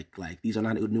earlier. Like these are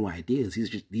not new ideas.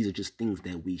 These are just things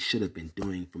that we should have been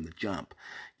doing from the jump.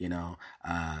 You know,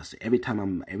 so every time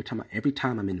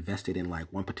I'm invested in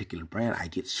like one particular brand, I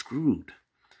get screwed.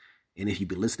 And if you've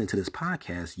been listening to this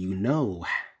podcast, you know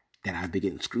that I've been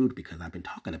getting screwed because I've been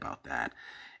talking about that.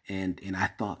 And I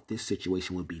thought this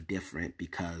situation would be different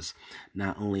because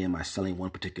not only am I selling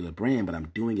one particular brand, but I'm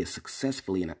doing it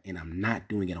successfully, and I'm not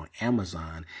doing it on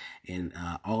Amazon. And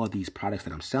all of these products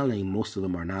that I'm selling, most of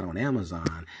them are not on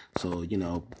Amazon. So, you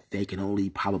know, they can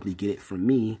only probably get it from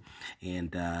me.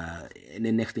 And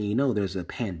then next thing you know, there's a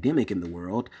pandemic in the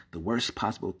world, the worst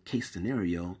possible case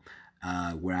scenario.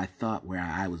 Where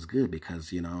I was good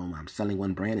because, you know, I'm selling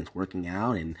one brand, it's working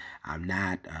out, and I'm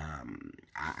not,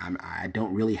 I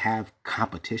don't really have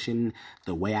competition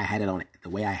the way I had it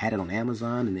on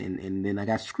Amazon, and then I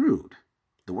got screwed.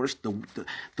 The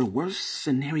worst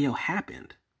scenario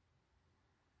happened.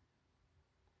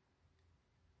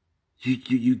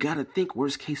 You gotta think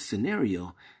worst case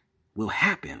scenario will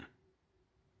happen.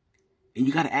 And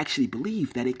you gotta actually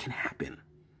believe that it can happen.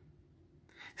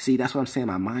 See, that's what I'm saying.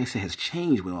 My mindset has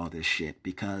changed with all this shit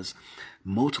because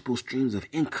multiple streams of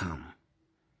income.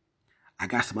 I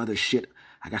got some other shit.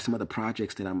 I got some other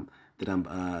projects that I'm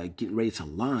getting ready to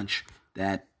launch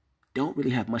that don't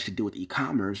really have much to do with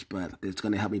e-commerce, but it's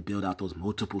going to help me build out those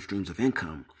multiple streams of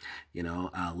income. You know,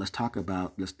 let's talk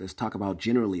about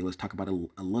generally. Let's talk about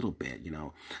a little bit. You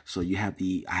know, so I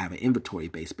have an inventory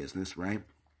based business, right?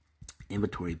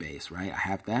 Inventory based, right? I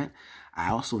have that. I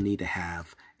also need to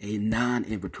have a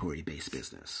non-inventory based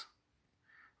business,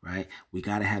 right? We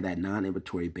got to have that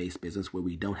non-inventory based business where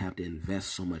we don't have to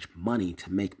invest so much money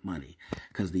to make money,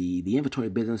 because the inventory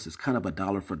business is kind of a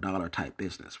dollar for dollar type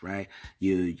business, right?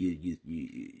 The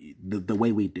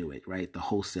way we do it, right? The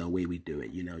wholesale way we do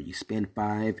it. You know, you spend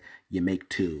 5, you make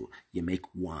 2, you make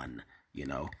 1. You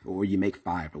know, or you make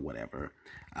 5 or whatever.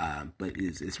 But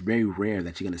it's very rare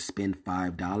that you're going to spend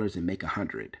 $5 and make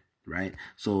 100, right?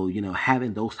 So, you know,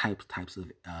 having those types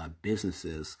of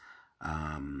businesses,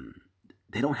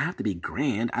 they don't have to be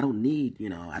grand. I don't need, you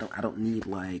know, I don't need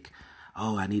like,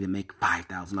 oh, I need to make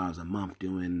 $5,000 a month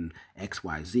doing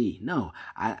XYZ. No,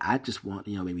 I just want,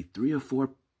 you know, maybe 2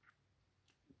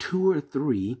 or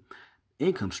 3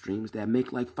 income streams that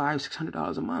make like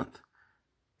 $500-$600 a month.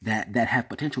 That have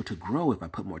potential to grow if I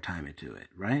put more time into it,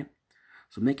 right?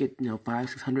 So make it, you know,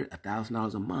 $500, $600,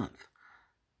 $1,000 a month.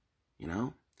 You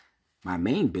know, my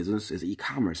main business is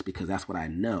e-commerce because that's what I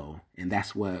know, and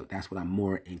that's what I'm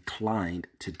more inclined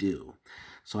to do.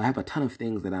 So I have a ton of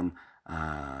things that I'm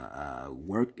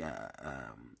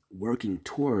working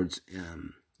towards,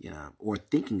 you know, or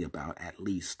thinking about at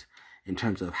least in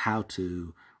terms of how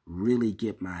to really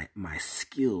get my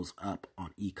skills up on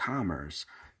e-commerce.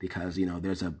 Because, you know,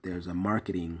 there's a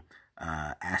marketing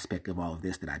aspect of all of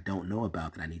this that I don't know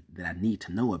about, that I need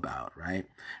to know about, right?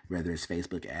 Whether it's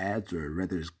Facebook ads, or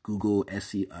whether it's Google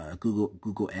SEO,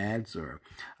 Google ads, or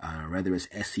whether it's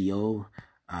SEO,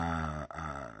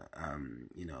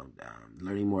 you know,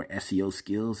 learning more SEO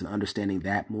skills and understanding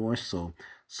that more, so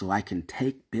I can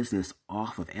take business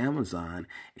off of Amazon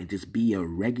and just be a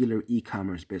regular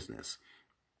e-commerce business.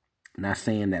 Not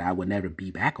saying that I would never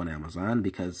be back on Amazon,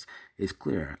 because it's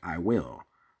clear I will,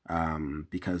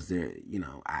 because there, you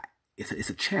know, it's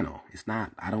a channel. It's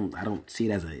not. I don't see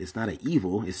it as it's not an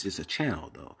evil. It's just a channel,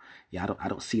 though. Yeah, I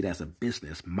don't see it as a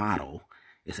business model.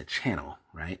 It's a channel,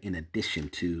 right? In addition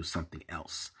to something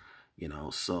else, you know.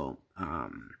 So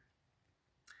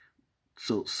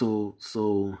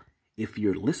if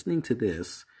you're listening to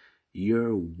this,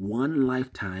 you're one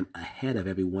lifetime ahead of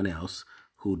everyone else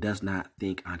who does not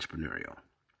think entrepreneurial.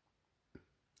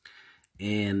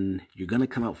 And you're going to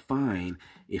come out fine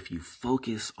if you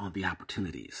focus on the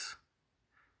opportunities.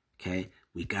 Okay?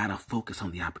 We got to focus on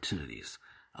the opportunities.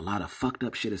 A lot of fucked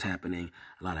up shit is happening.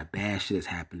 A lot of bad shit is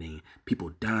happening.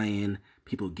 People dying,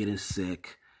 people getting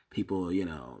sick, people,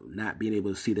 not being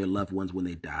able to see their loved ones when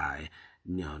they die,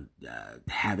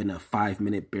 having a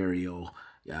 5-minute burial,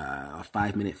 a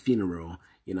 5-minute funeral,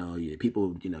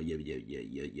 people,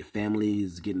 your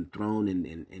families getting thrown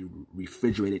in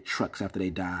refrigerated trucks after they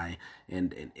die,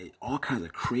 and all kinds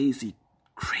of crazy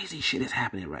shit is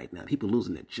happening right now. People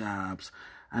losing their jobs.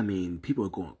 I mean, people are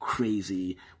going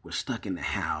crazy. We're stuck in the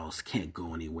house, can't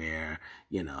go anywhere.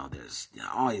 There's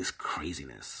all this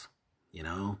craziness,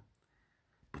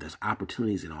 But there's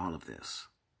opportunities in all of this.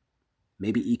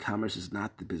 Maybe e-commerce is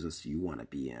not the business you want to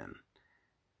be in.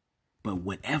 But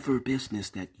whatever business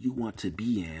that you want to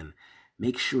be in,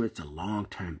 make sure it's a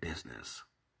long-term business.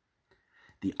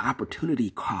 The opportunity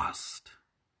cost.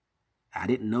 I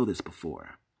didn't know this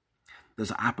before.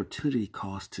 There's an opportunity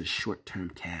cost to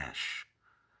short-term cash.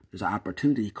 There's an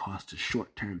opportunity cost to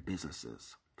short-term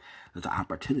businesses. There's an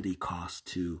opportunity cost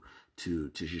to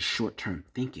just short-term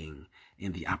thinking.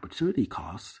 And the opportunity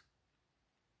cost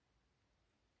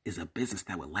is a business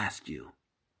that would last you.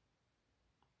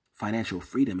 Financial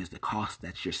freedom is the cost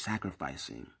that you're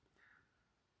sacrificing.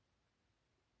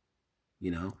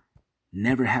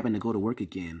 Never having to go to work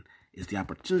again is the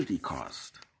opportunity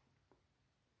cost.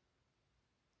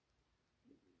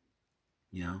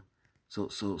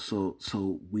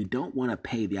 So we don't want to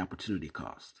pay the opportunity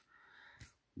cost.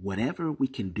 Whatever we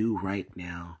can do right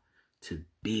now to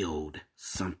build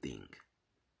something,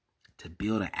 to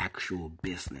build an actual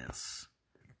business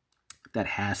that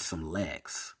has some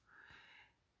legs,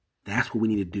 that's what we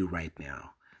need to do right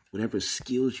now. Whatever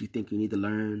skills you think you need to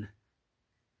learn,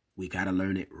 we got to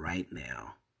learn it right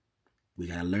now. We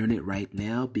got to learn it right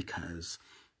now because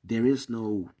there is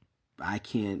no, I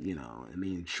can't,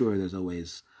 sure, there's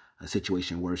always a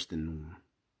situation worse than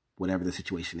whatever the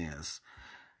situation is.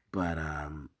 But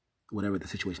whatever the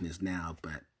situation is now,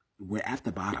 but we're at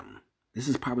the bottom. This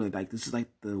is like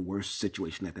the worst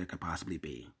situation that there could possibly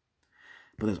be.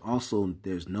 But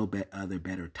there's no other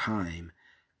better time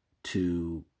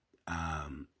to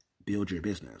build your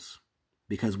business,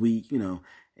 because we're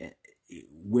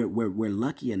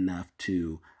lucky enough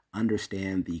to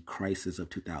understand the crisis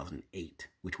of 2008,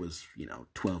 which was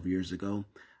 12 years ago,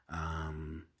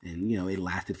 and it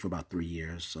lasted for about 3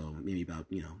 years, so maybe about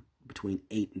between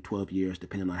 8 and 12 years,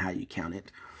 depending on how you count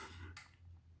it.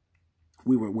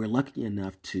 We're lucky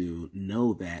enough to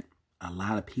know that a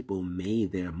lot of people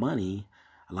made their money.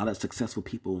 A lot of successful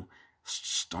people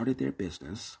started their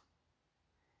business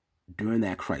during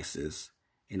that crisis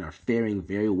and are faring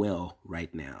very well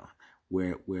right now.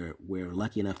 We're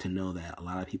lucky enough to know that a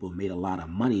lot of people made a lot of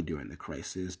money during the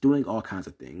crisis, doing all kinds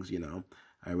of things,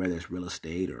 whether it's real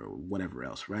estate or whatever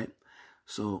else, right?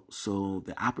 So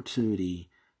the opportunity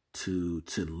to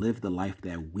live the life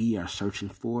that we are searching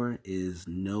for is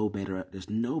no better. There's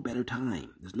no better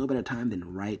time. There's no better time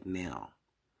than right now.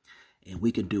 And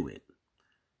we can do it.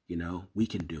 We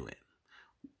can do it.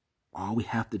 All we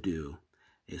have to do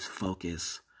is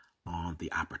focus on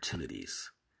the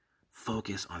opportunities.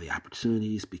 Focus on the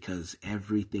opportunities, because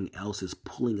everything else is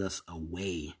pulling us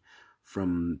away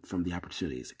from the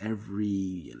opportunities.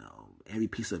 Every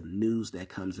piece of news that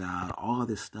comes out, all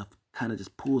this stuff kind of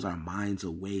just pulls our minds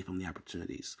away from the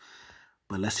opportunities.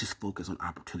 But let's just focus on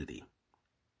opportunity.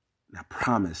 And I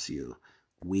promise you,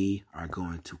 we are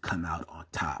going to come out on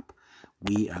top.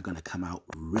 We are going to come out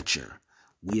richer.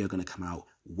 We are going to come out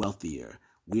wealthier.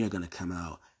 We are going to come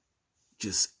out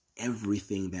just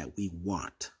everything that we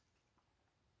want.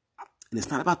 And it's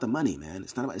not about the money, man.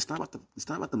 It's not about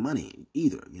the money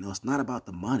either. It's not about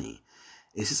the money.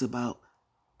 It's just about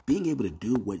being able to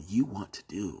do what you want to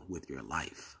do with your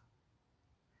life.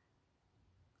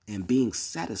 And being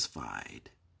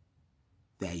satisfied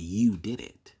that you did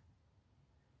it.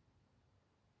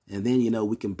 And then,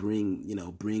 we can bring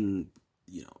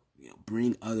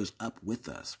others up with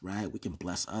us, right? We can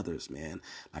bless others, man.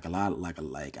 I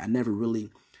never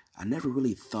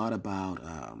really thought about,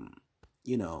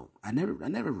 I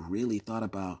never really thought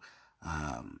about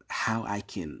how I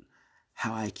can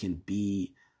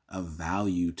be of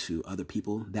value to other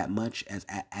people that much as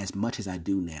I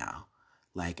do now.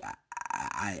 Like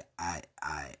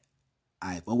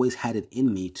I've always had it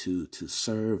in me to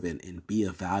serve and be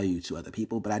of value to other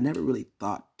people, but I never really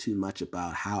thought too much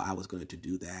about how I was going to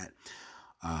do that,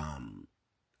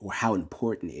 or how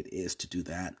important it is to do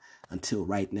that until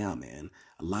right now, man.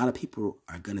 A lot of people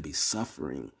are going to be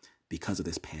suffering because of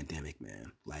this pandemic,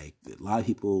 man. Like, a lot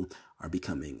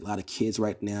of kids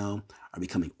right now are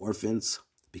becoming orphans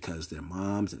because their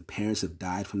moms and parents have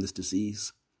died from this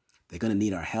disease. They're going to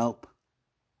need our help.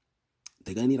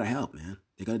 they're going to need our help, man.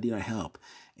 They're going to need our help.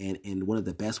 And one of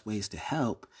the best ways to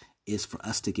help is for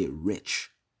us to get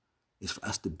rich, is for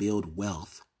us to build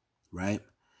wealth, right?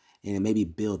 And maybe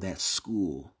build that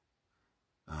school,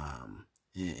 and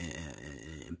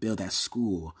build that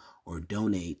school, or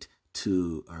donate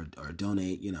to, or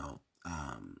donate,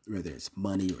 whether it's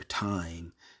money or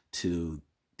time, to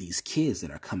these kids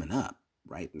that are coming up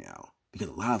right now. Because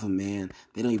a lot of them, man,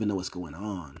 they don't even know what's going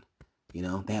on.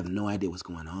 They have no idea what's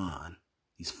going on.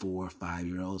 These 4 or 5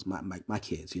 year olds, my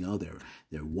kids, they're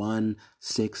 1,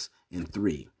 6, and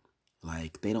 3.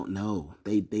 Like, they don't know.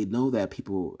 They know that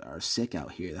people are sick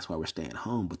out here. That's why we're staying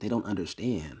home, but they don't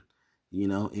understand,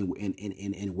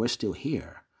 and we're still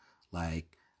here.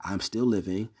 Like, I'm still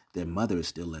living. Their mother is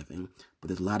still living, but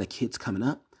there's a lot of kids coming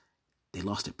up. They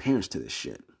lost their parents to this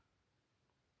shit.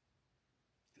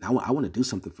 And I want to do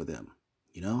something for them,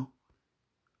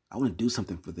 I want to do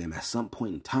something for them at some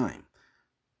point in time.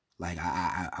 Like,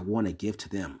 I want to give to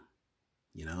them,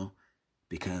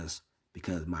 because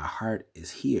my heart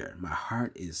is here. My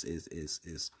heart is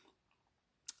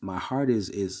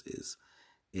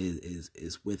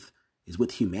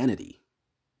with humanity,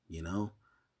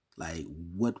 Like,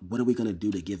 what are we gonna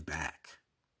do to give back?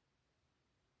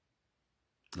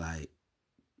 Like,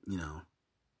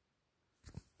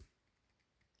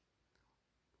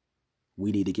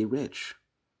 we need to get rich.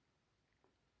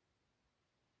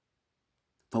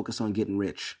 Focus on getting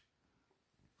rich.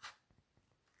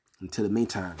 Until the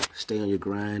meantime, stay on your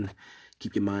grind,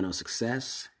 keep your mind on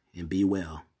success, and be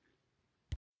well.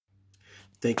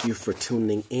 Thank you for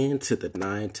tuning in to the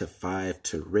 9 to 5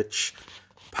 to Rich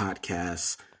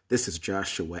podcast. This is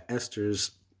Joshua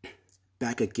Esters,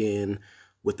 back again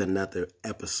with another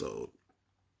episode.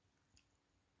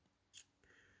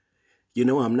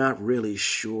 I'm not really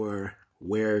sure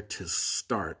where to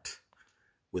start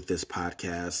with this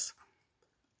podcast.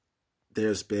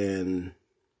 There's been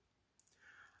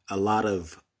a lot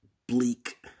of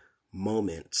bleak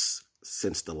moments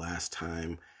since the last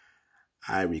time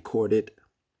I recorded.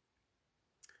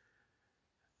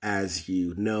 As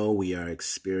you know, we are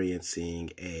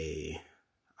experiencing a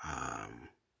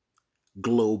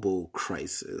global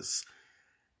crisis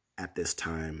at this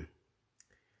time.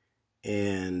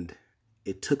 And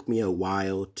it took me a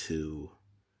while to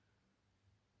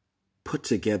put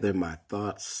together my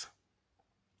thoughts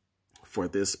for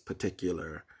this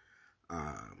particular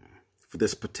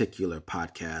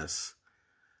podcast.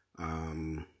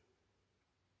 I'm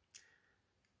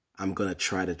going to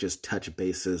try to just touch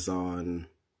bases on,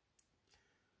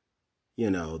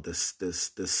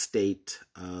 the state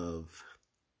of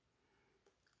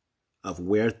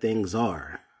where things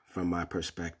are from my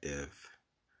perspective,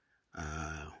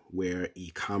 where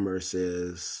e-commerce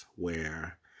is,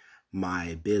 where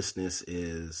my business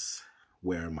is,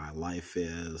 where my life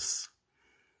is,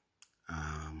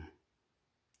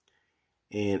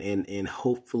 and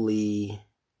hopefully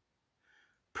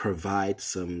provide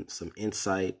some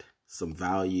insight, some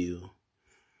value,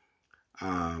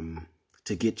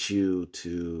 to get you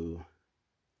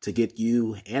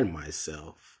and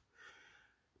myself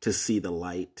to see the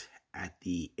light at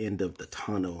the end of the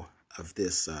tunnel of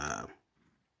these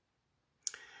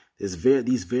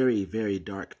very, very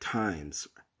dark times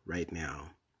right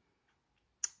now.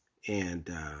 And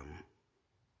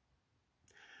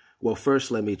well, first,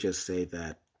 let me just say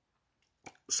that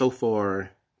so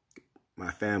far, my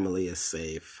family is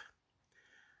safe.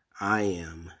 I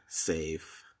am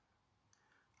safe.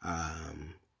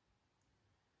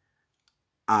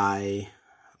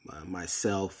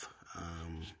 Myself,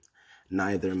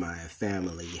 neither my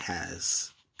family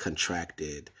has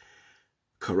contracted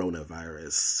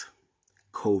coronavirus,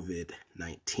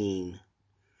 COVID-19.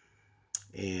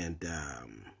 And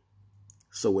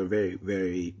so we're very,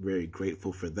 very, very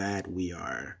grateful for that. We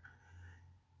are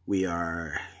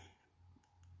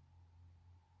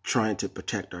trying to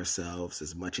protect ourselves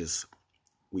as much as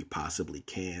we possibly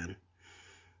can.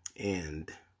 And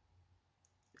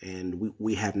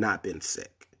we have not been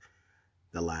sick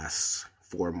the last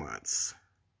 4 months.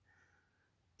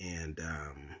 And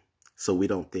so we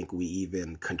don't think we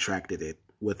even contracted it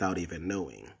without even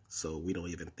knowing. So we don't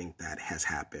even think that has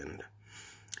happened.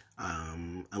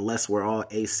 Unless we're all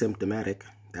asymptomatic,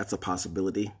 that's a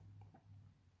possibility.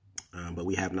 But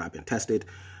we have not been tested.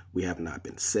 We have not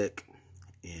been sick.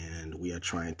 And we are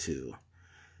trying to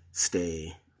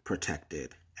stay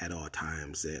protected at all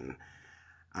times. And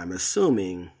I'm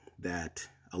assuming that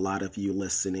a lot of you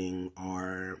listening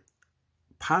are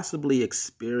possibly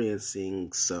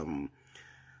experiencing some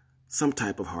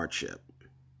type of hardship.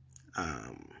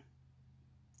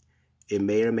 It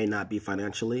may or may not be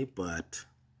financially, but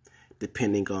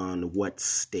depending on what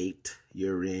state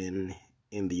you're in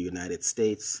the United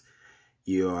States,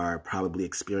 you are probably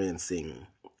experiencing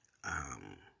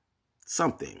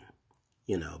something,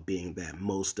 being that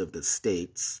most of the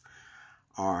states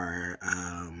are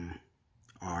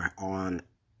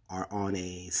on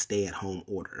a stay-at-home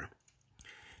order,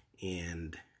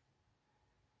 and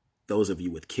those of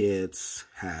you with kids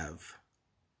have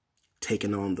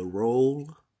taken on the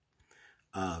role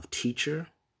of teacher,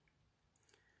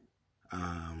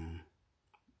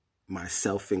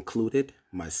 myself included,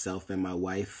 myself and my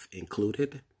wife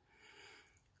included,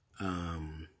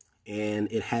 and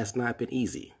it has not been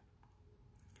easy.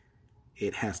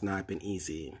 It has not been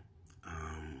easy.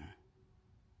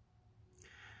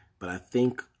 But I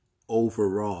think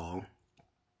overall,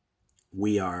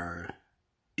 we are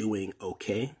doing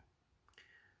okay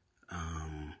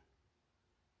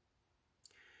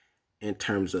in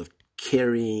terms of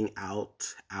carrying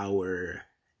out our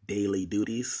daily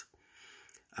duties.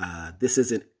 This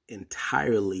isn't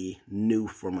entirely new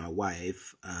for my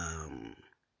wife.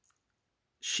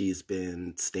 She's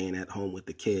been staying at home with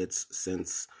the kids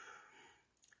since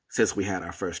we had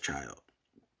our first child.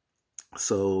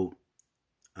 So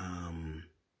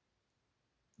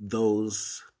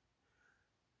those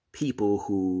people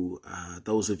who,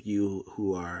 those of you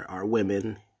who are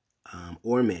women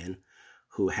or men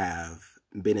who have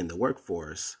been in the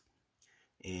workforce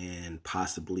and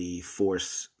possibly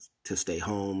forced to stay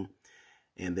home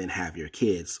and then have your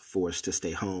kids forced to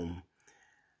stay home,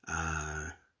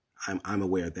 I'm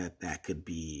aware that could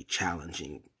be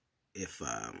challenging if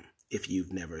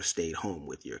you've never stayed home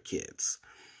with your kids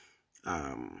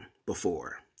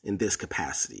before in this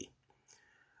capacity.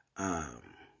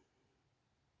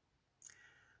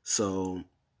 So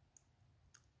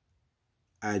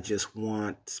I just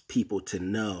want people to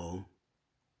know,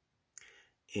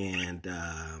 and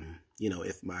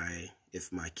if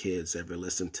my kids ever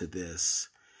listen to this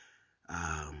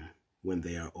when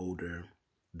they are older,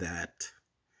 that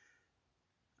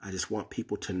I just want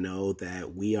people to know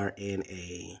that we are in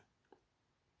a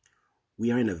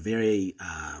very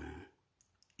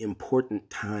important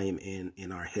time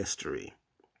in our history,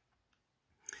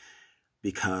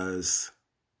 because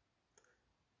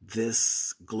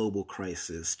this global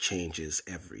crisis changes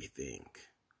everything.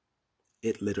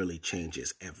 It literally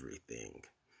changes everything.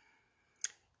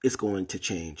 It's going to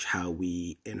change how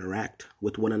we interact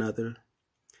with one another.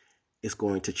 It's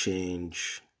going to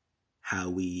change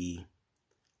how we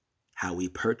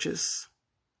purchase.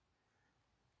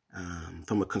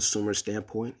 From a consumer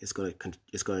standpoint, it's going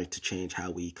to change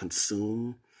how we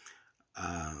consume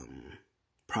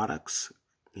products.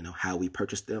 How we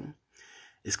purchase them.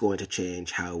 It's going to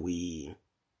change how we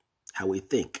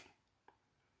think.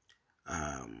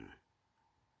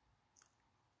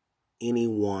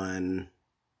 Anyone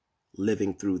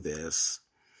living through this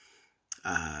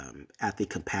at the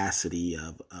capacity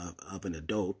of an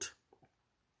adult,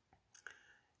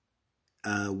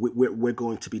 we're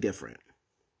going to be different.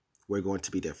 We're going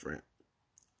to be different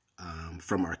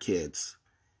from our kids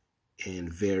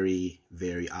in very,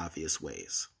 very obvious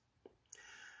ways.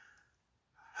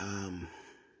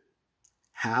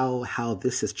 How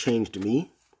this has changed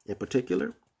me in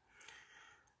particular,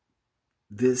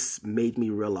 this made me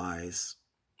realize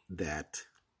that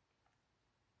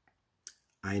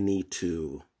I need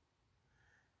to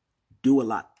do a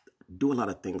lot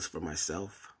of things for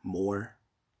myself more.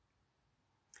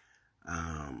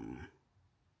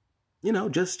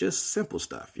 Just simple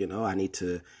stuff. I need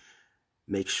to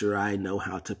make sure I know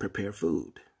how to prepare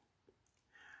food.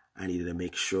 I needed to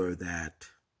make sure that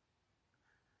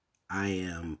I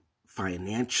am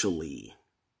financially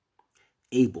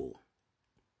able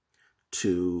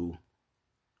to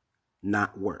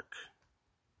not work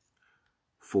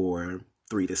for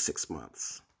 3 to 6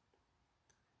 months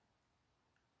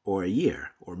or a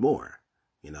year or more.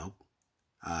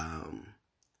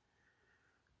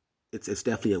 It's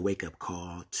definitely a wake-up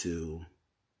call to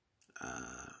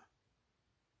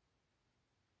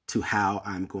how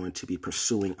I'm going to be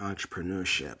pursuing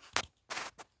entrepreneurship.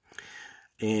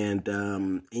 And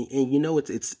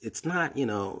it's not,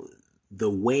 the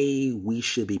way we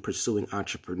should be pursuing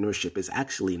entrepreneurship is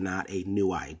actually not a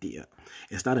new idea.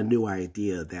 It's not a new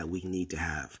idea that we need to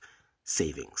have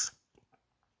savings.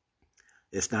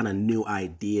 It's not a new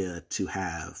idea to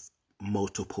have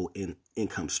multiple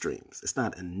income streams. It's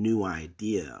not a new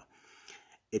idea.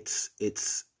 It's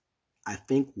I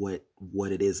think what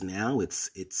it is now,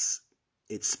 it's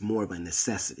more of a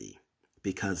necessity,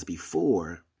 because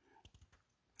before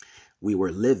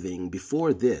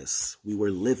this, we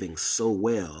were living so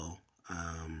well,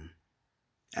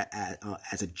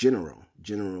 as a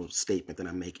general statement that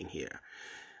I'm making here.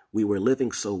 we were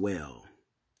living so well.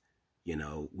 You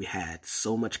know, we had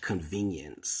so much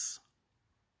convenience,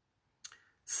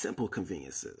 simple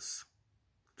conveniences,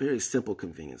 very simple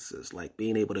conveniences, like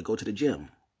being able to go to the gym,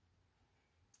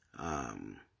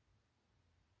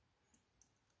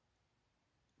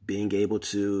 being able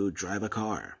to drive a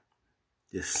car,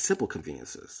 just simple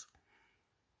conveniences.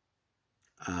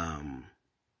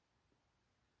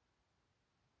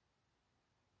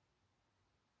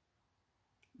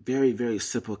 Very, very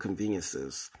simple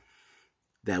conveniences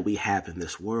that we have in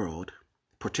this world,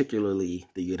 particularly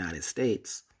the United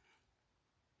States,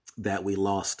 that we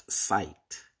lost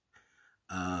sight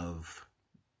of.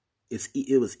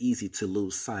 It was easy to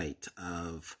lose sight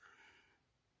of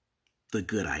the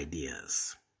good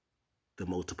ideas, the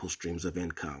multiple streams of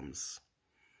incomes,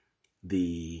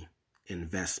 the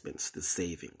investments, the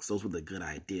savings. Those were the good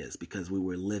ideas because we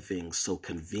were living so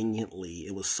conveniently.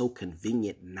 It was so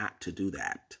convenient not to do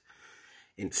that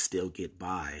and still get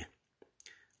by,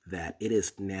 that it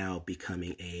is now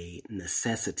becoming a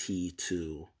necessity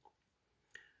to,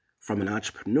 from an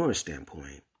entrepreneur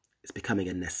standpoint, it's becoming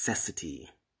a necessity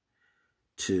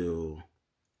to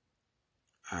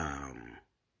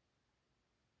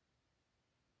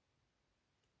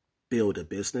build a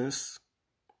business,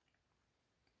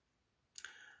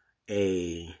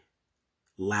 a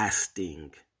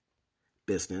lasting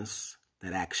business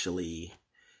that actually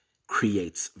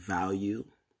creates value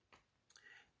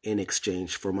in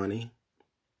exchange for money.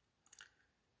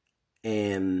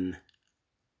 And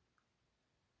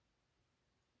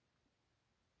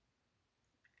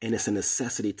it's a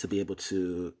necessity to be able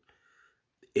to,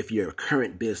 if your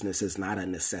current business is not a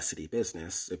necessity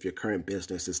business, if your current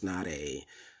business is not a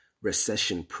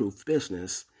recession-proof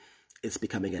business, it's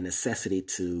becoming a necessity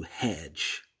to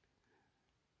hedge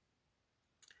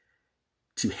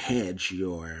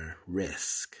your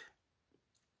risk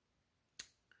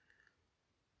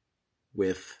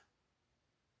with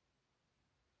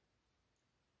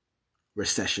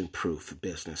recession-proof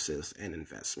businesses and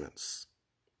investments.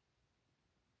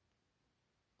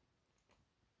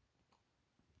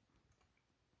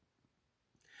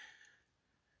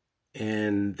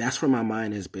 And that's where my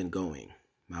mind has been going.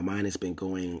 My mind has been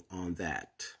going on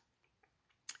that,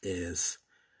 is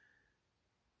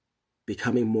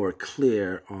becoming more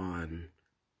clear on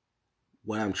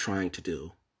what I'm trying to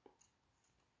do.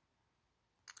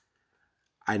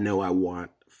 I know I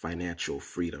want financial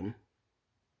freedom.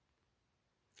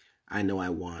 I know I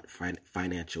want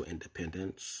financial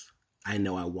independence. I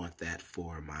know I want that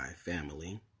for my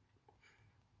family.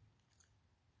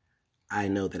 I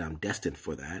know that I'm destined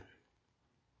for that.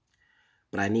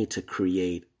 But I need to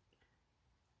create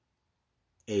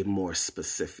a more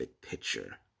specific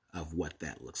picture of what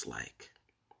that looks like.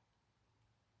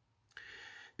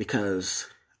 Because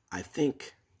I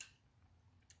think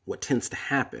what tends to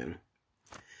happen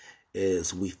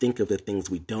is we think of the things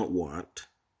we don't want,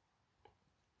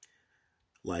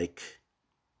 like,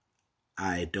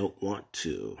 I don't want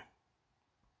to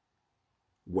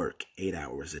work 8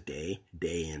 hours a day,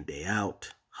 day in, day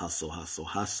out,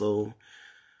 hustle,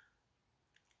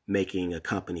 making a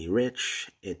company rich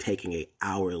and taking an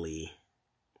hourly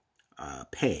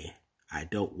pay. I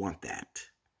don't want that.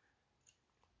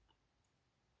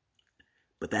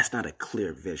 But that's not a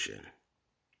clear vision.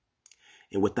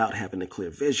 And without having a clear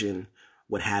vision,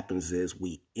 what happens is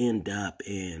we end up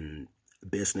in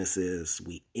businesses,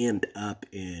 we end up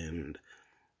in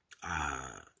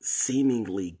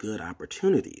seemingly good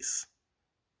opportunities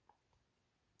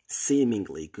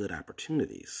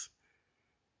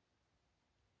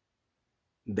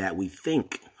that we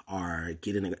think are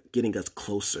getting us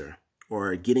closer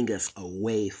or getting us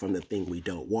away from the thing we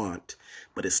don't want,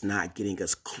 but it's not getting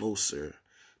us closer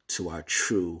to our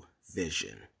true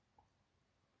vision.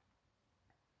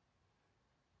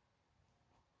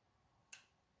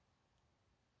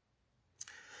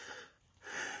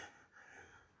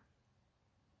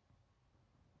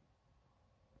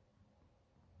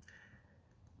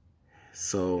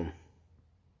 So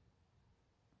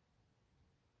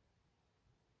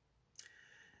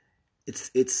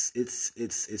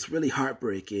it's really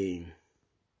heartbreaking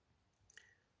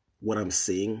what I'm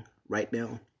seeing right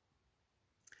now.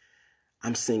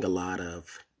 I'm seeing a lot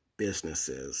of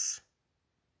businesses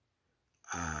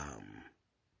are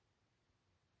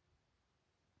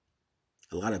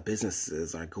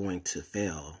going to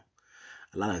fail.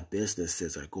 A lot of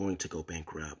businesses are going to go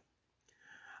bankrupt.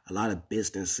 A lot of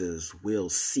businesses will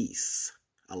cease.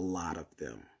 A lot of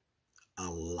them. A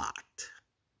lot.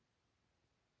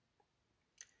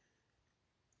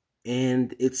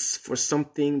 And it's for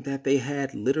something that they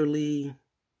had literally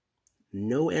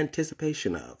no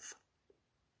anticipation of.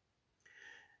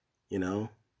 You know,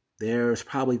 there's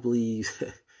probably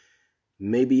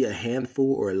maybe a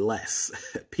handful or less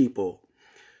people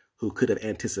who could have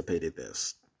anticipated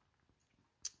this.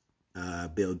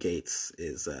 Bill Gates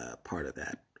is part of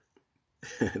that,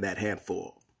 that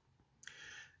handful.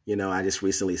 You know, I just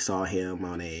recently saw him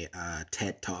on a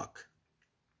TED Talk.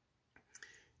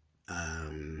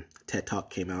 TED Talk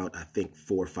came out, I think,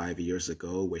 4 or 5 years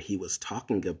ago, where he was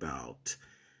talking about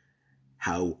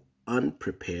how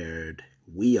unprepared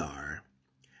we are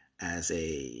as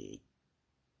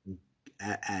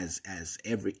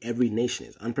every nation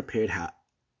is unprepared,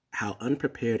 how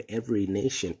unprepared every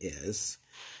nation is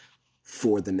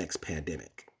for the next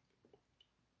pandemic.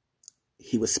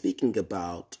 He was speaking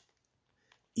about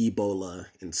Ebola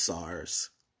and SARS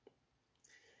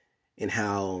and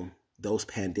how those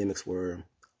pandemics were,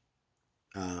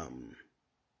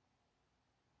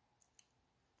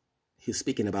 he was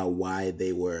speaking about why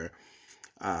they weren't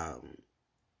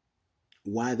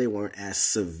as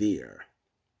severe,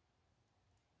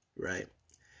 right?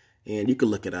 And you can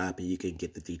look it up and you can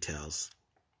get the details.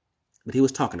 But he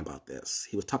was talking about this.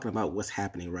 He was talking about what's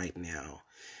happening right now.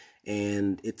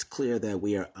 And it's clear that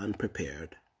we are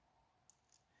unprepared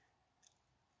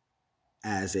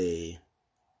as a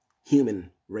human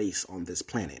race on this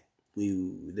planet.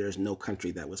 There's no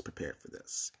country that was prepared for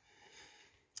this.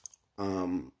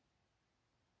 And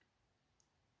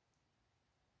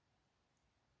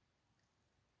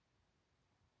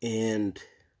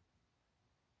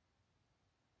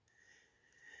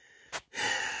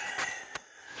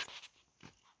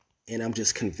I'm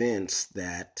just convinced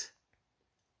that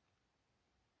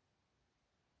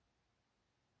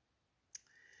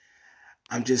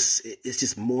it's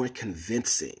just more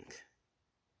convincing.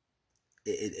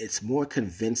 It's more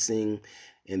convincing,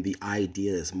 and the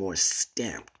idea is more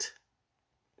stamped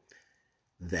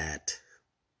that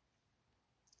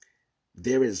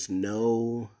there is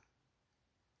no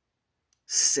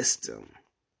system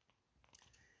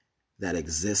that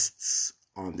exists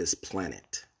on this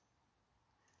planet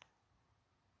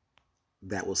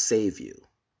that will save you.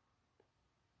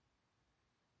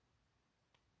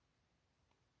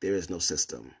 There is no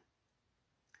system.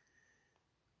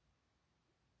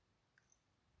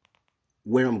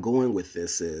 Where I'm going with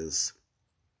this is,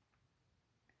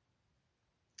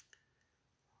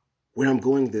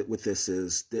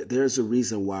 there's a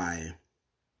reason why,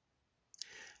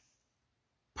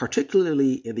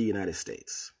 particularly in the United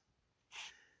States,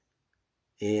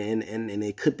 and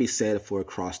it could be said for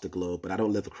across the globe, but I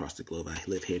don't live across the globe. I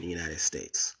live here in the United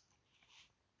States.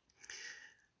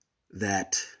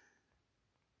 That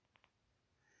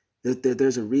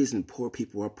there's a reason poor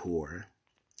people are poor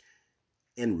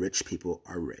and rich people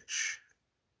are rich.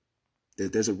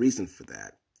 There's a reason for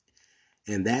that.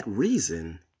 And that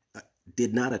reason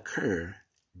did not occur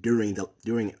during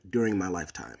my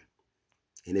lifetime.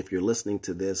 And if you're listening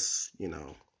to this, you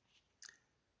know,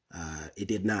 it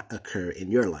did not occur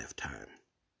in your lifetime.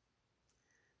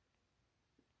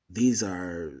 These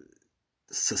are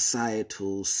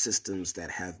societal systems that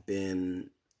have been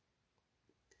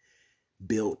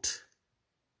built,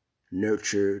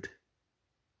 nurtured,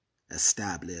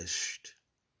 established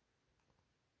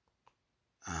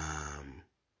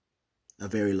a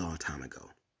very long time ago.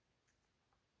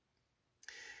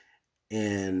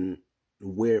 And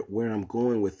where I'm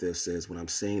going with this is, when I'm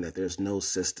saying that there's no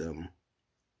system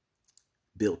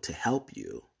built to help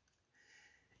you,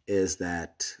 is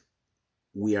that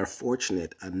we are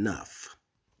fortunate enough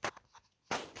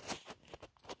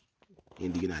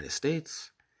in the United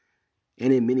States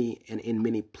and in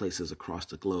many places across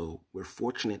the globe. We're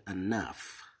fortunate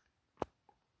enough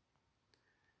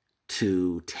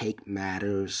to take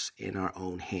matters in our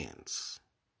own hands.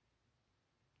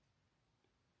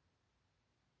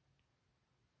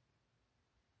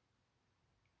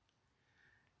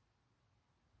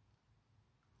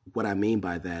 What I mean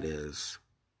by that is,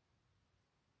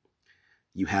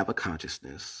 you have a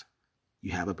consciousness,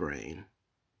 you have a brain,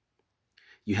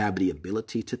 you have the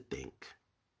ability to think,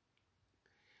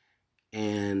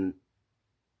 and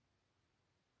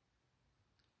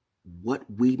what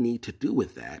we need to do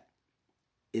with that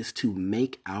is to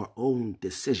make our own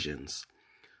decisions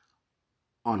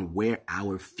on where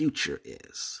our future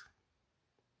is.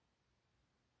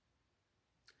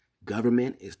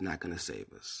 Government is not going to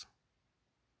save us.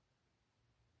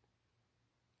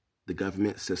 The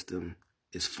government system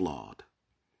is flawed.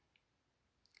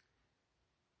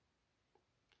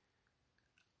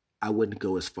 I wouldn't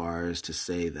go as far as to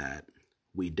say that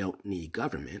we don't need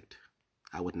government.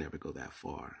 I would never go that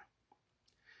far.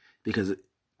 Because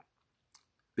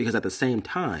at the same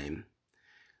time,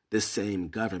 this same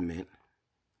government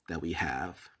that we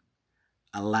have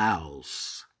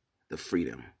allows the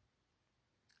freedom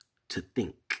to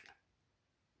think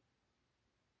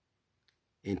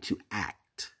and to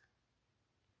act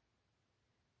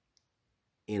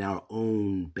in our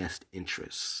own best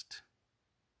interest.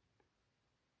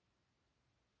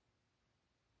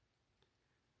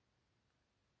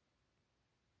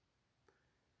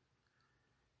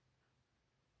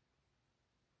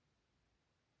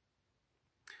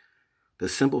 The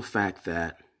simple fact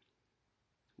that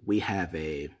we have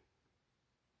a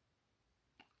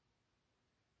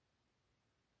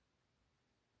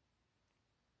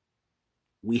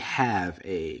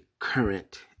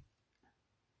current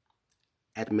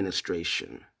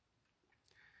administration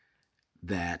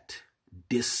that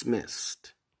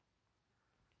dismissed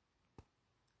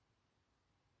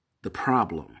the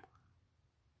problem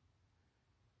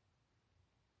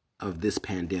of this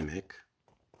pandemic.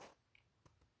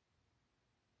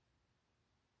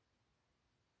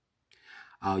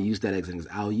 I'll use that as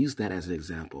an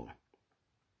example.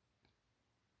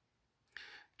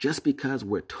 Just because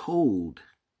we're told,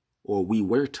 or we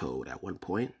were told at one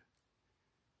point,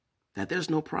 that there's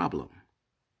no problem.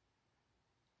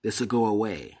 This will go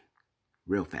away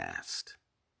real fast.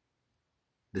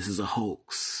 This is a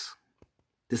hoax.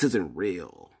 This isn't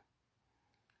real.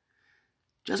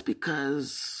 Just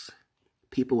because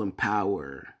people in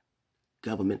power,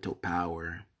 governmental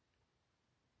power,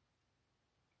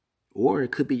 or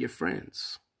it could be your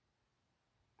friends.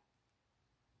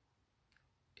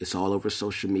 It's all over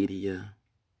social media.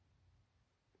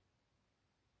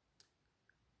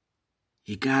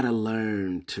 You gotta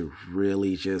learn to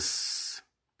really just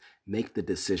make the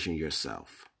decision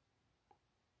yourself.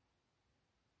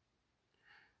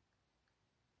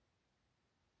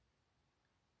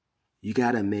 You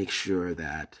gotta make sure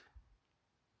that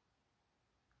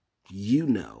you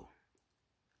know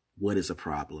what is a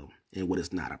problem and what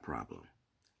is not a problem,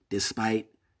 despite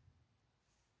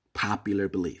popular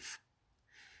belief.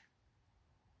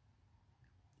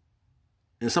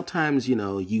 And sometimes, you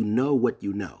know what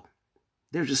you know.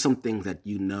 There's just some things that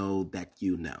you know.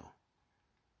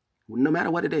 No matter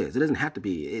what it is, it doesn't have to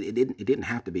be. It didn't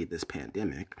have to be this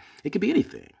pandemic. It could be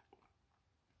anything.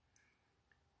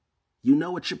 You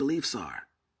know what your beliefs are.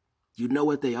 You know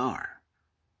what they are.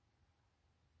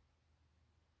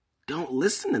 Don't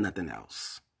listen to nothing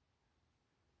else,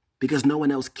 because no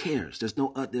one else cares. There's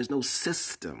no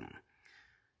system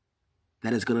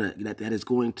that is going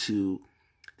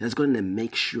to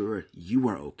make sure you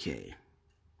are okay.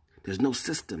 There's no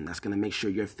system that's going to make sure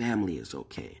your family is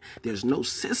okay. There's no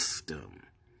system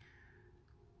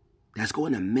that's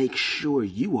going to make sure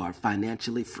you are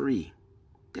financially free.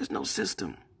 There's no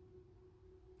system.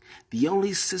 The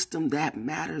only system that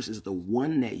matters is the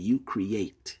one that you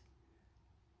create.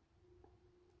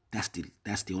 That's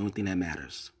the only thing that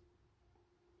matters.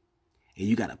 And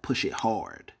you got to push it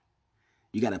hard.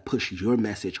 You got to push your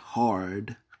message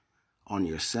hard on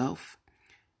yourself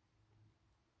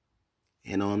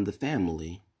and on the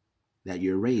family that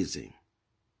you're raising,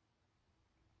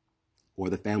 or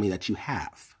the family that you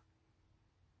have.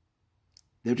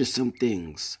 There are just some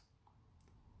things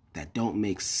that don't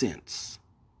make sense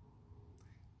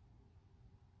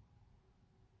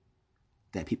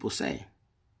that people say.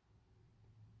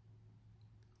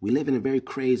 We live in a very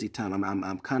crazy time.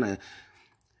 I'm kind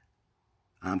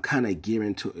of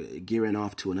gearing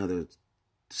off to another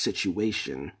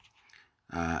situation,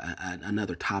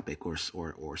 another topic or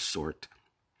sort,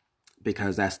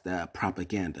 because that's the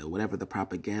propaganda. Whatever the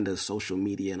propaganda, social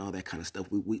media, and all that kind of stuff.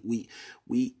 We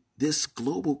this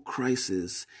global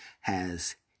crisis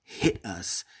has hit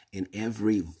us in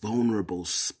every vulnerable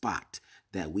spot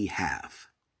that we have.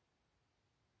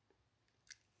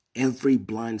 Every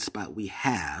blind spot we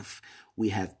have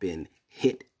been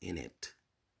hit in it.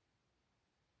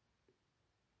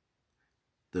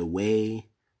 The way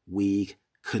we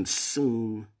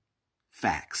consume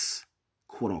facts,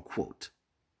 quote unquote.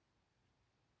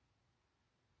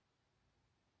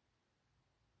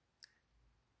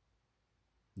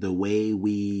 The way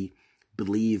we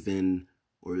believe in,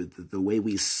 or the way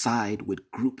we side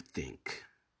with groupthink.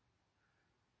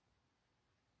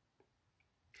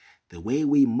 The way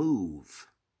we move.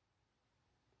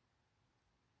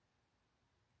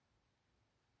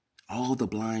 All the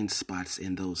blind spots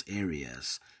in those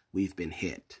areas, we've been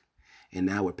hit. And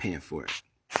now we're paying for it.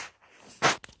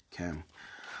 Okay.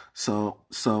 So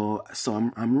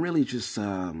I'm really just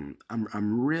I'm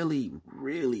really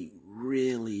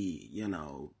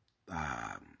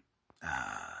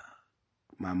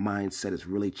my mindset has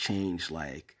really changed.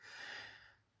 Like,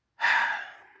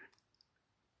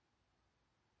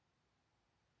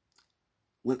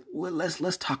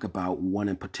 let's talk about one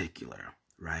in particular.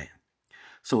 right?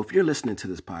 So if you're listening to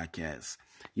this podcast,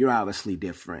 you're obviously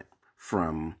different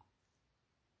from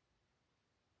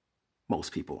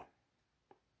most people,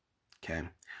 okay?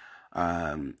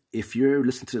 If you're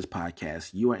listening to this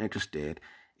podcast, you are interested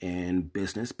in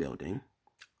business building,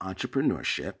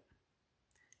 entrepreneurship,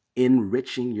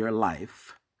 enriching your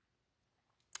life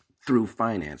through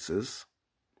finances,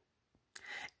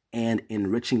 and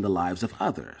enriching the lives of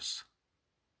others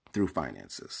through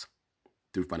finances,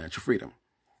 through financial freedom.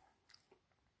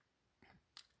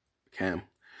 Okay?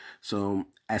 So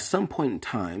at some point in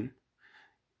time,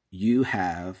 you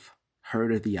have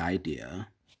heard of the idea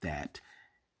that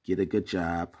get a good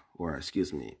job,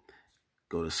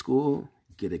 go to school,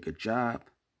 get a good job,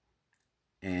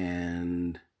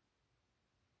 and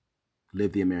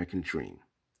live the American dream,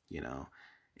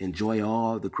 enjoy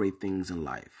all the great things in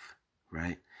life,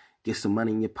 right? Get some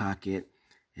money in your pocket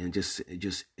and just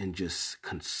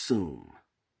consume.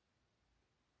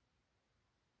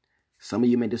 Some of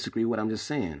you may disagree with what I'm just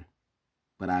saying,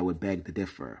 but I would beg to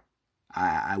differ.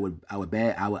 I would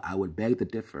beg to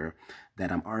differ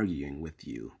that I'm arguing with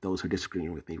you, those who are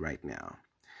disagreeing with me right now.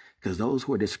 Because those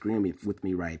who are disagreeing with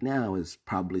me right now is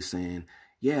probably saying,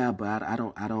 yeah, but I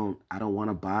don't want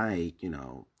to buy,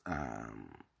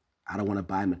 I don't want to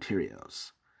buy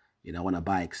materials. I want to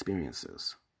buy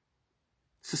experiences.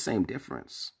 It's the same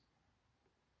difference.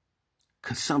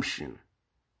 Consumption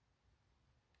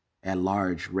at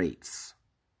large rates.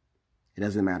 It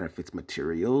doesn't matter if it's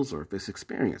materials or if it's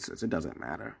experiences. It doesn't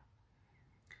matter.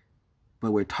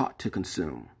 But we're taught to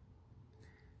consume.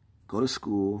 Go to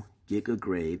school, get good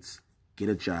grades, get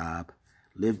a job,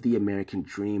 live the American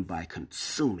dream by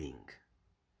consuming.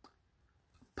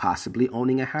 Possibly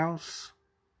owning a house.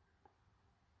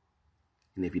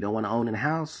 And if you don't want to own a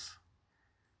house,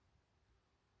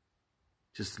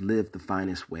 just live the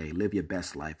finest way. Live your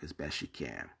best life as best you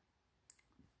can.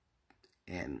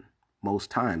 And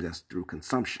most times that's through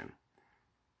consumption.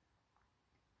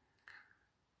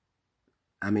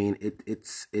 I mean, if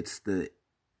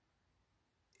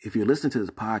you listen to this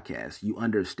podcast, you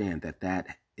understand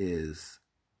that is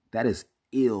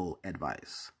ill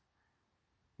advice,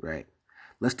 right?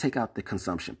 Let's take out the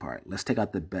consumption part. Let's take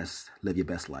out the live your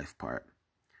best life part.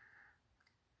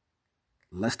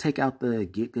 Let's take out the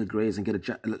get good grades and get a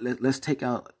job. Let's take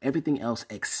out everything else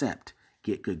except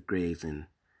get good grades and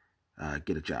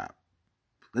get a job.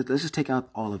 Let's just take out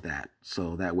all of that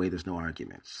so that way there's no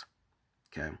arguments,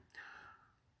 okay?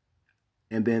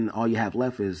 And then all you have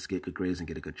left is get good grades and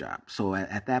get a good job. So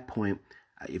at that point,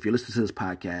 if you're listening to this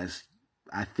podcast,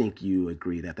 I think you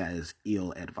agree that is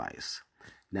ill advice.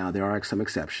 Now, there are some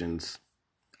exceptions,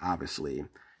 obviously.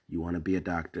 You want to be a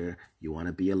doctor, you want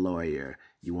to be a lawyer,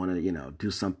 you want to,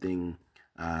 do something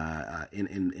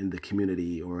in the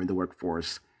community or in the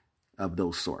workforce of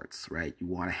those sorts, right? You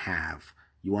want to have.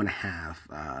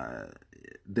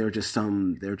 There are just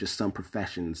some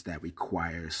professions that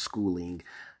require schooling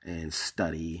and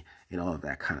study and all of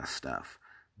that kind of stuff.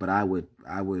 But I would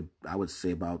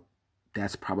say about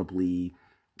that's probably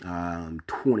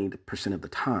 20% of the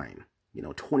time.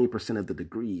 20% of the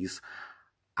degrees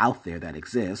out there that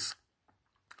exist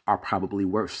are probably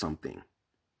worth something.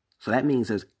 So that means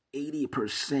there's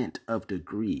 80% of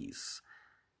degrees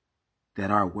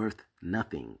that are worth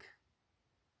nothing.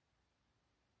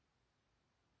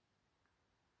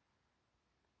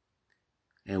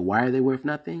 And why are they worth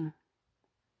nothing?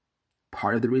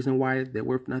 Part of the reason why they're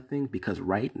worth nothing, because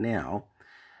right now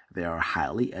there are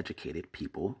highly educated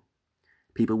people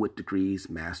with degrees,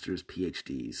 masters,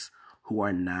 PhDs, who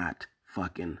are not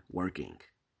fucking working.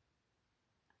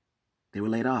 They were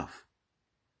laid off.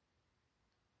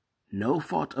 No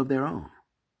fault of their own.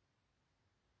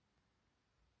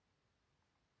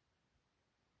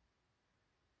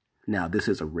 Now, this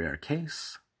is a rare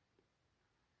case.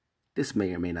 This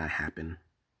may or may not happen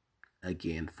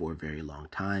again for a very long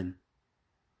time.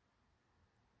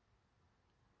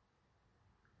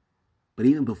 But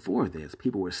even before this,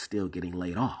 people were still getting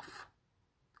laid off.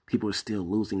 People were still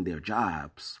losing their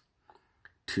jobs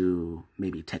to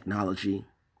maybe technology,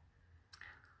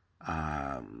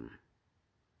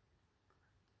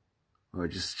 or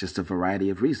just a variety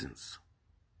of reasons.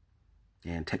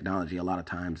 And technology a lot of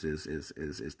times is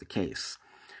the case.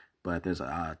 But there's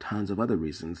tons of other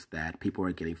reasons that people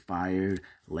are getting fired,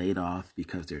 laid off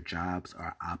because their jobs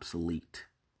are obsolete.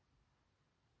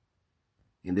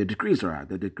 And their degrees are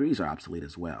obsolete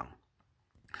as well.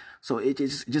 So it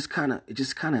just kind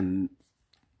of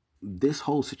this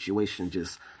whole situation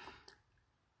just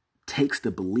takes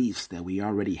the beliefs that we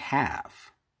already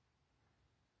have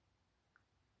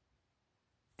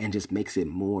and just makes it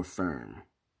more firm.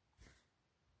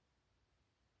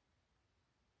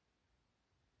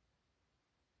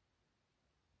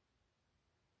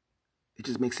 It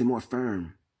just makes it more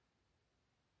firm.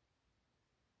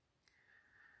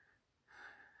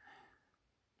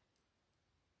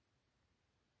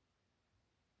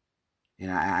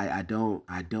 And I don't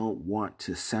want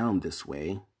to sound this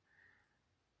way,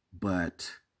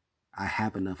 but I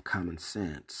have enough common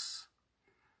sense.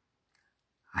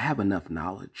 I have enough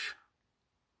knowledge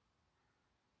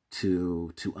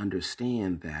to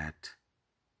understand that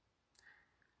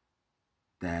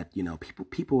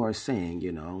people are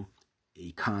saying,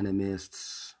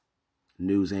 economists,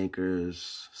 news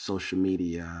anchors, social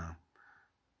media,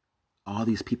 all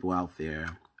these people out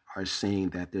there are saying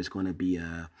that there's going to be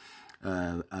a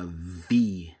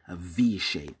V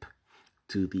shape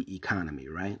to the economy,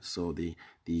 right? So the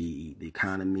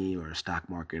economy or stock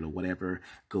market or whatever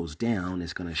goes down,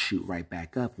 it's going to shoot right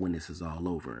back up when this is all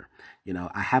over.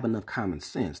 I have enough common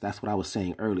sense. That's what I was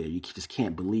saying earlier. You just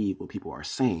can't believe what people are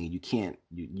saying. You can't.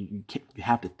 You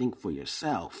have to think for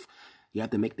yourself. You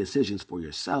have to make decisions for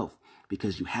yourself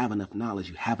because you have enough knowledge.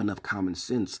 You have enough common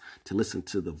sense to listen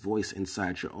to the voice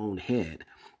inside your own head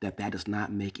that does not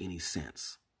make any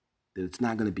sense. That it's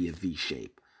not going to be a V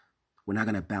shape. We're not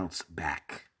going to bounce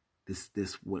back.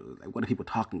 What are people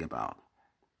talking about?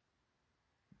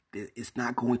 It's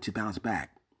not going to bounce back.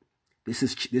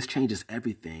 This changes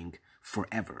everything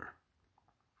forever.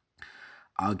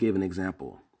 I'll give an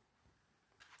example.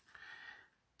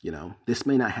 This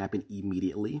may not happen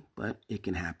immediately, but it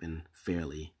can happen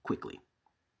fairly quickly.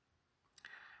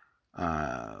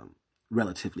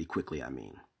 Relatively quickly, I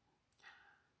mean.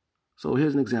 So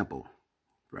here's an example,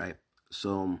 right?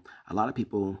 So a lot of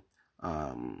people,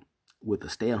 with the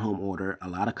stay-at-home order, a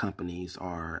lot of companies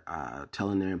are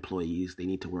telling their employees they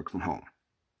need to work from home.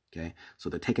 Okay, so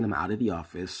they're taking them out of the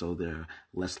office so they're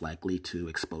less likely to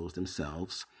expose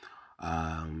themselves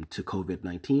to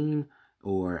COVID-19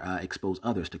 or expose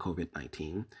others to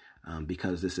COVID-19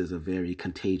 because this is a very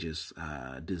contagious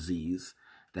disease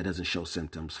that doesn't show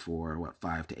symptoms for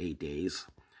 5 to 8 days.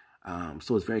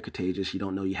 So it's very contagious. You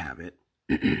don't know you have it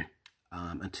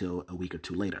until a week or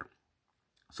two later.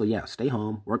 So yeah, stay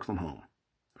home, work from home,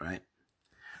 right?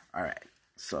 All right.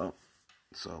 So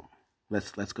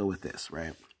let's go with this,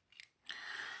 right?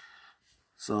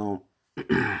 So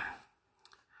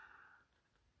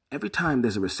every time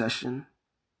there's a recession,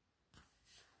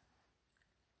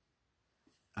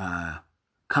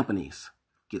 companies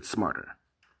get smarter,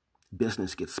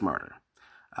 business gets smarter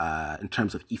in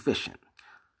terms of efficient.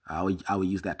 I would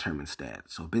use that term instead.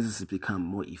 So businesses become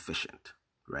more efficient,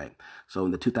 right? So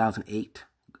in the 2008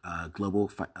 global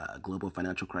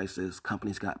financial crisis,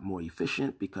 companies got more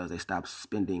efficient because they stopped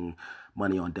spending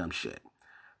money on dumb shit.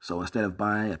 So instead of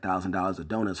buying $1,000 of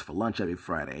donuts for lunch every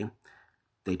Friday,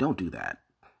 they don't do that.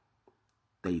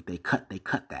 They cut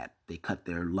that. They cut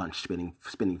their lunch spending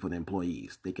for the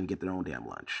employees. They can get their own damn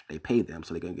lunch. They pay them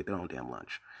so they can get their own damn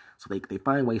lunch. So they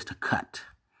find ways to cut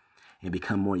and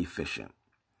become more efficient.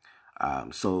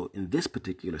 So in this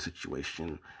particular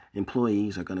situation,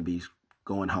 employees are going to be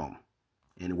going home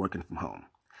and working from home.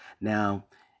 Now,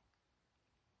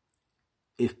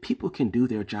 if people can do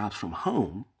their jobs from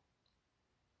home,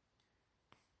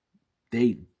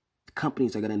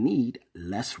 companies are going to need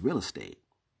less real estate.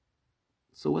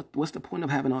 So what's the point of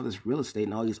having all this real estate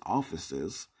and all these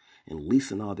offices and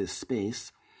leasing all this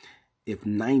space if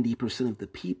 90% of the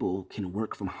people can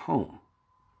work from home?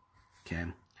 Okay.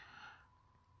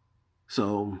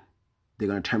 So they're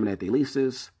going to terminate their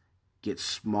leases, get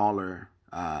smaller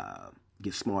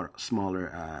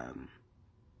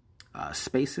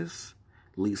spaces,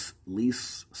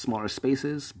 lease smaller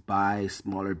spaces, buy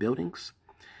smaller buildings,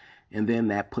 and then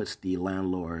that puts the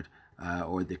landlord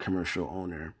or the commercial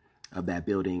owner of that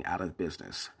building out of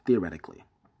business, theoretically.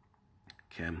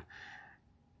 Okay.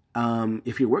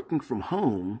 If you're working from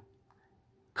home,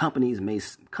 companies may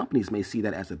see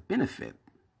that as a benefit.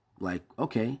 Like,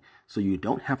 okay, so you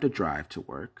don't have to drive to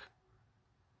work.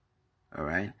 All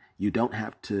right. You don't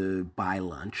have to buy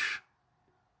lunch.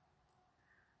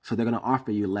 So they're going to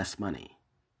offer you less money.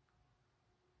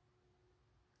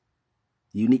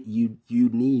 You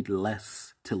need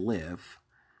less to live.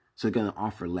 So they're going to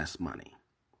offer less money.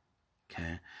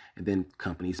 Okay. And then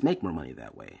companies make more money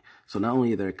that way. So not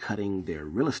only are they cutting their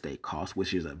real estate costs,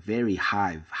 which is a very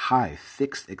high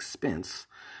fixed expense,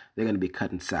 they're going to be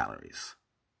cutting salaries.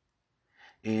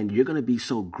 And you're going to be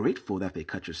so grateful that they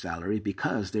cut your salary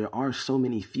because there are so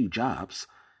many few jobs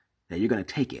that you're going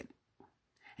to take it.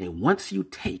 And once you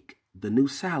take the new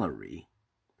salary,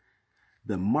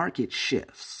 the market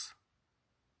shifts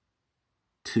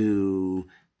to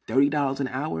 $30 an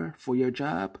hour for your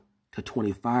job to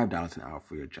 $25 an hour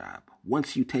for your job.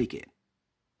 Once you take it.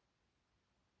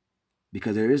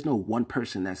 because there is no one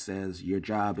person that says your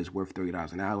job is worth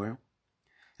 $30 an hour.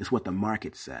 It's what the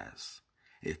market says.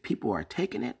 If people are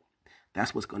taking it,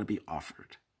 that's what's going to be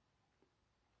offered.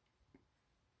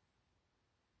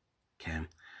 Okay.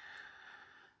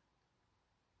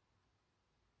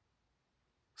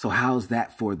 So how's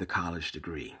that for the college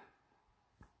degree?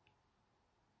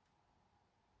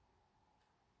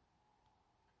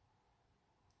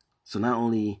 So not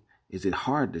only is it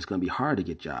hard, it's going to be hard to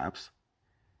get jobs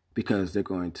because they're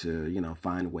going to,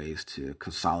 find ways to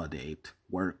consolidate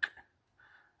work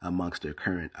amongst their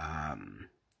current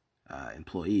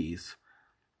employees.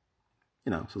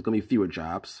 So it's going to be fewer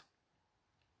jobs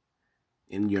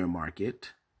in your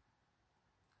market,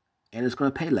 and it's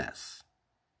going to pay less.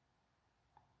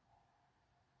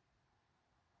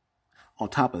 On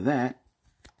top of that,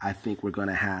 I think we're going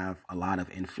to have a lot of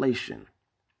inflation.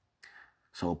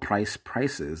 So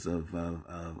prices of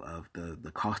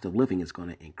the cost of living is going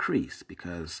to increase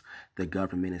because the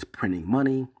government is printing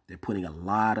money. They're putting a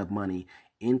lot of money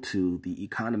into the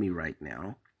economy right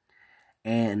now.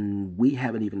 And we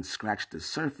haven't even scratched the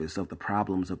surface of the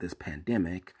problems of this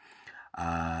pandemic.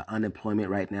 Unemployment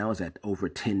right now is at over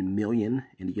 10 million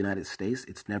in the United States.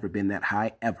 It's never been that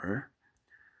high ever.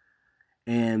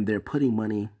 And they're putting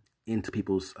money into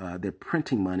they're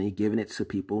printing money, giving it to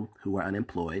people who are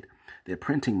unemployed. They're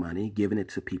printing money, giving it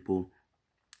to people,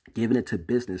 giving it to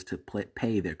business to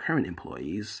pay their current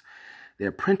employees.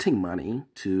 They're printing money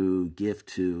to give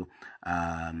to,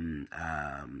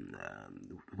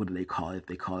 what do they call it?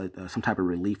 They call it some type of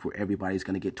relief where everybody's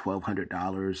going to get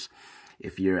 $1,200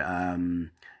 if your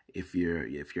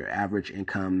average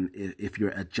income, if your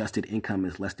adjusted income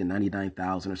is less than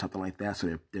 $99,000 or something like that.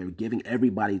 So they're giving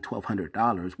everybody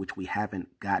 $1,200, which we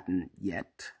haven't gotten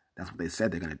yet. That's what they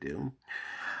said they're going to do.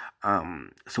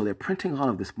 So they're printing all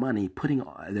of this money,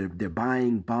 they're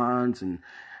buying bonds and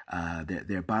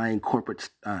they're buying corporate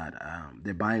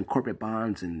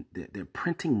bonds, and they're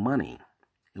printing money.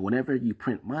 And whenever you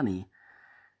print money,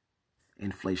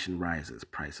 inflation rises,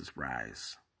 prices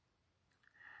rise.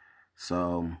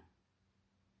 So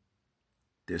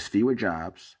there's fewer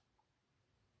jobs,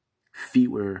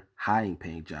 fewer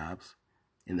high-paying jobs,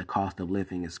 and the cost of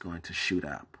living is going to shoot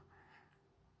up.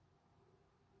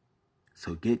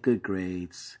 So get good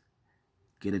grades,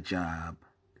 get a job,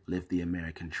 live the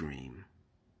American dream.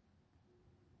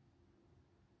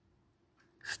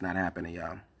 It's not happening,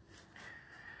 y'all.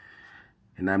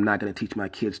 And I'm not going to teach my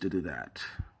kids to do that.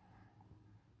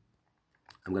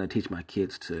 I'm going to teach my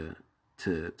kids to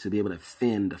be able to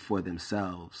fend for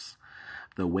themselves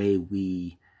the way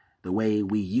we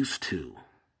used to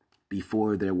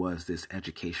before there was this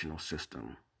educational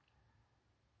system.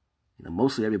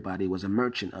 Mostly everybody was a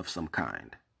merchant of some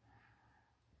kind.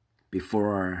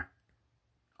 Before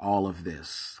all of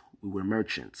this, we were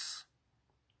merchants.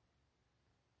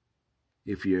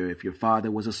 If your father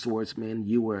was a swordsman,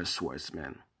 you were a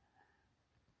swordsman.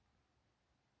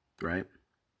 Right?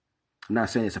 I'm not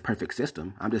saying it's a perfect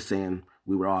system. I'm just saying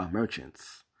we were all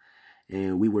merchants.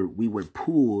 And we were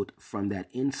pulled from that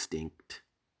instinct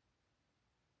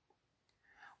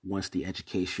once the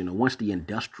industrial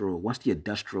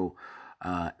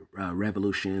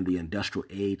revolution, the industrial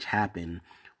age happened.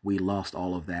 We lost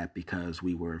all of that because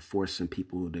we were forcing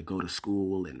people to go to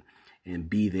school and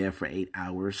be there for 8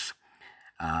 hours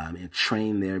and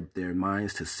train their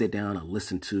minds to sit down and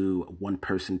listen to one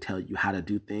person tell you how to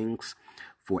do things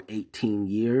for 18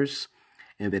 years.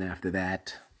 And then after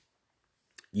that,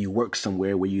 you work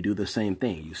somewhere where you do the same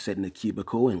thing. You sit in a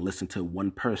cubicle and listen to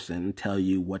one person tell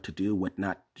you what to do, what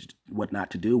not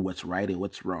to do, what's right and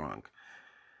what's wrong.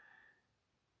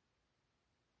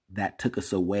 That took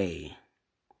us away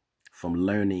from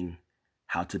learning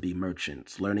how to be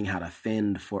merchants, learning how to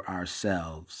fend for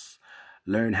ourselves,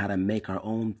 learn how to make our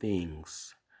own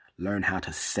things, learn how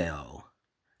to sell,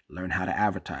 learn how to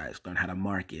advertise, learn how to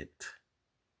market,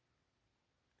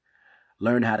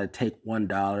 learn how to take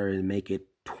 $1 and make it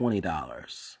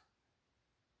 $20.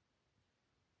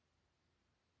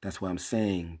 That's why I'm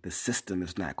saying the system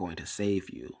is not going to save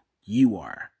you. You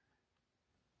are.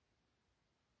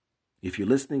 If you're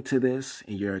listening to this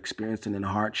and you're experiencing a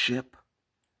hardship,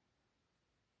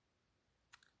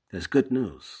 there's good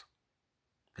news.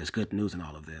 There's good news in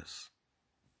all of this.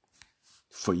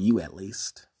 For you, at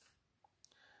least.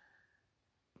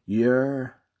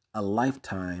 You're a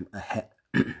lifetime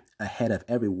ahead of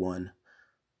everyone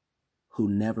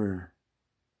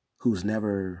who's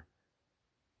never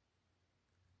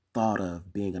thought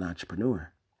of being an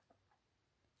entrepreneur.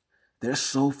 They're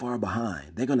so far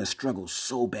behind. They're going to struggle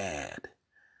so bad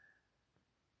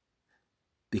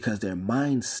because their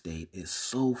mind state is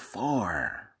so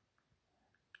far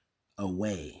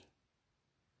away.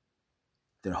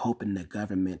 They're hoping the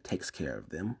government takes care of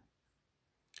them.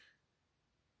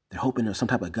 They're hoping there's some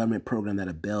type of government program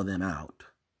that'll bail them out.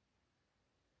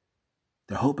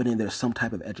 They're hoping there's some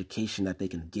type of education that they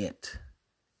can get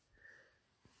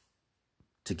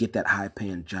to get that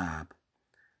high-paying job.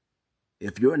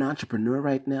 If you're an entrepreneur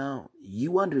right now,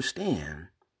 you understand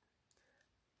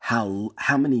how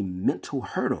many mental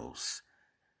hurdles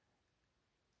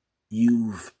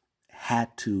you've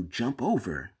had to jump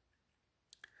over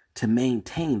to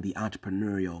maintain the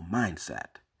entrepreneurial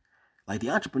mindset. Like, the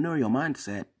entrepreneurial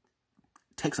mindset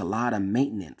takes a lot of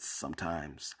maintenance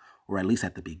sometimes, or at least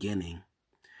at the beginning,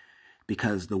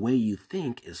 because the way you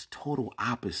think is total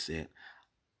opposite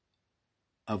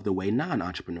of the way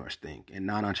non-entrepreneurs think. And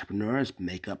non-entrepreneurs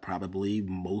make up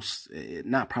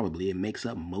it makes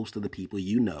up most of the people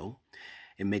you know.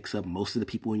 It makes up most of the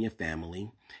people in your family.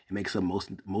 It makes up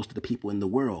most of the people in the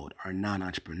world are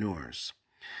non-entrepreneurs.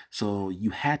 So you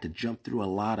had to jump through a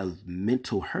lot of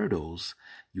mental hurdles.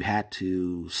 You had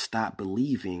to stop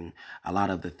believing a lot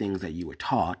of the things that you were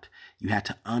taught. You had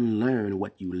to unlearn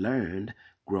what you learned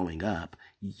growing up.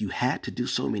 You had to do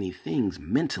so many things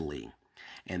mentally,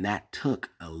 and that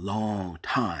took a long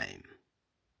time.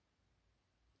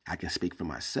 I can speak for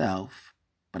myself,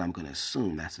 but I'm going to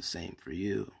assume that's the same for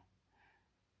you.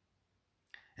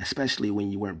 Especially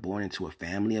when you weren't born into a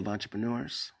family of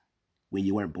entrepreneurs, when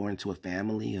you weren't born into a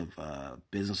family of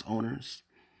business owners.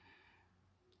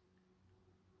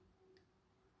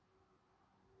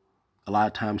 A lot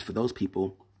of times for those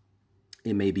people,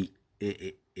 it may be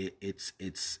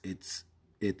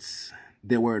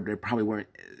there probably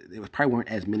weren't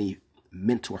as many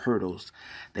mental hurdles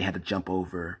they had to jump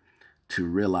over to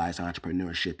realize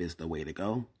entrepreneurship is the way to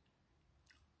go.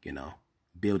 You know,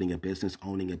 building a business,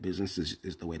 owning a business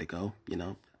is the way to go. You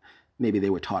know, maybe they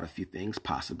were taught a few things,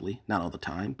 possibly, not all the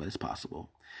time, but it's possible.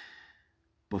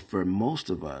 But for most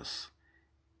of us,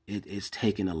 it's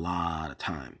taken a lot of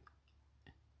time.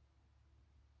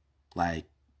 Like,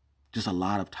 just a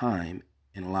lot of time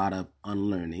and a lot of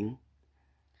unlearning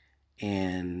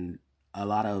and a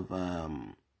lot of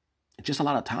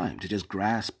time to just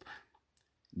grasp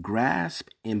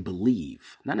and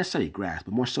believe, not necessarily grasp,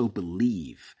 but more so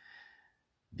believe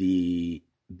the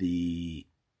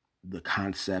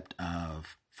concept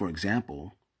of, for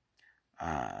example,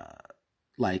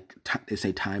 they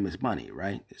say time is money,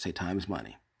 right? They say time is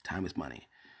money. Time is money.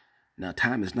 Now,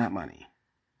 time is not money.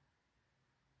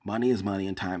 Money is money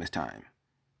and time is time.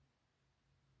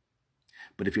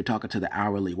 But if you're talking to the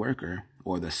hourly worker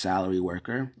or the salary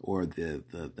worker or the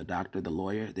doctor, the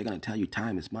lawyer, they're going to tell you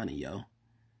time is money, yo.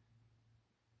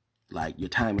 Like, your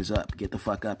time is up. Get the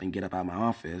fuck up and get up out of my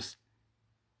office.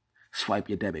 Swipe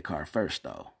your debit card first,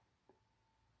 though.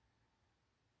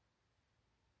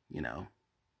 You know,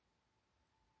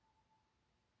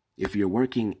 if you're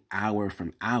working hour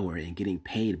from hour and getting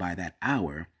paid by that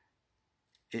hour,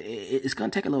 it's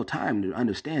going to take a little time to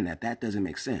understand that doesn't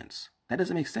make sense. That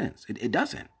doesn't make sense. It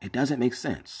doesn't. It doesn't make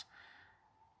sense.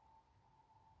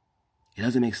 It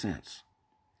doesn't make sense.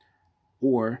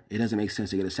 Or it doesn't make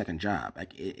sense to get a second job.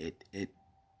 Like, it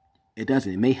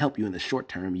doesn't. It may help you in the short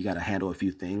term. You got to handle a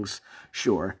few things.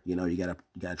 Sure, you know, you got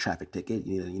a traffic ticket.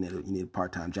 You need a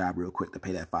part-time job real quick to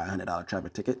pay that $500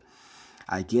 traffic ticket.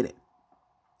 I get it.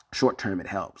 Short term, it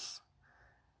helps.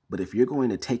 But if you're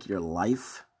going to take your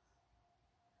life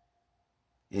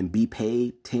and be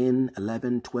paid $10,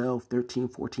 $11, $12,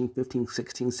 $13, $14, $15,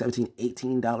 $16,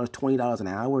 $17, $18, $20 an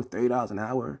hour, $30 an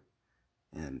hour,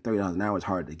 and $30 an hour is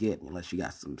hard to get unless you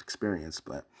got some experience.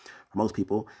 But for most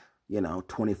people,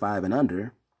 25 and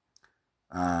under,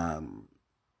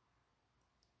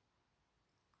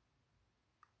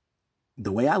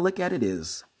 the way I look at it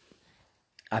is,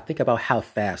 I think about how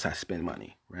fast I spend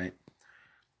money, right?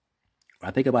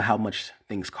 I think about how much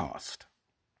things cost.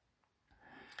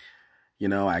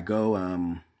 I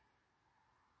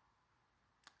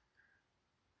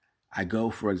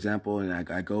go, for example, and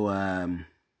I go,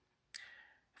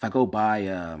 if I go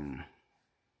buy,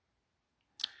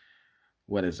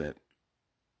 what is it?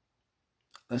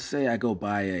 Let's say I go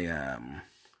buy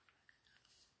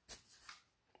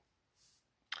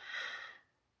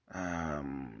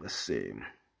let's see.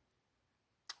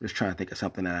 Just trying to think of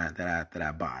something that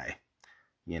I buy,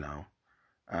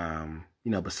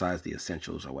 besides the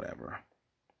essentials or whatever.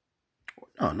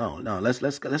 No.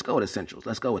 Let's go with essentials.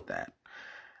 Let's go with that.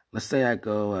 Let's say I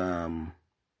go,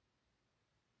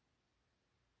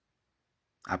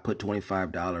 I put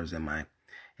 $25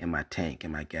 in my tank,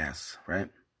 in my gas, right?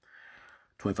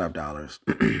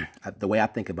 $25. The way I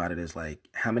think about it is like,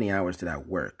 how many hours did I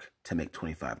work to make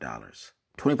 $25?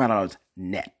 $25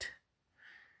 net.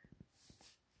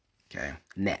 Okay,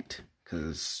 net,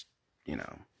 because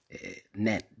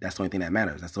net. That's the only thing that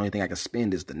matters. That's the only thing I can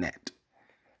spend is the net.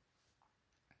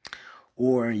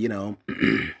 Or I'm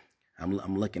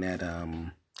looking at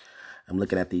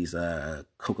these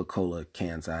Coca-Cola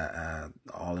cans.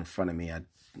 All in front of me. I've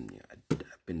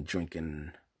been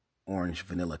drinking orange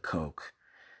vanilla Coke.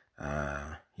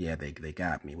 Yeah, they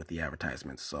got me with the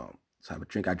advertisements. So I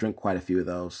drink quite a few of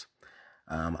those.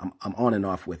 I'm on and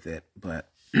off with it, but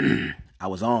I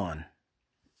was on,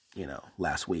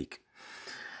 last week.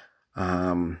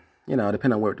 Depending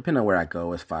on where I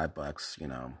go, it's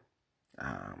 $5.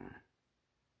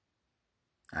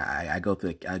 I go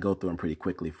through them pretty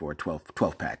quickly for a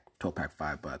 12 pack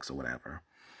 $5 or whatever.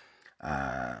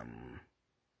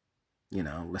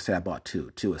 Let's say I bought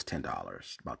two is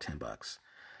 $10, about $10.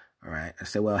 All right. I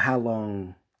said, well, how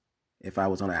long, if I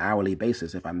was on an hourly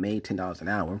basis, if I made $10 an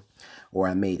hour,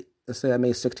 or let's say I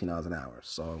made $16 an hour.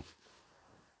 So,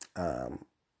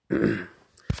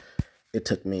 it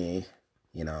took me,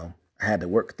 I had to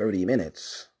work 30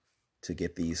 minutes to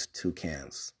get these 2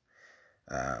 cans.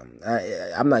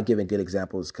 I'm not giving good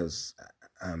examples because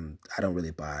I don't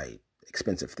really buy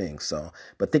expensive things. So,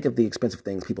 but think of the expensive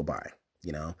things people buy,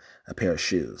 a pair of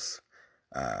shoes,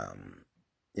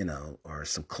 or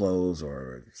some clothes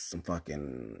or some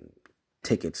fucking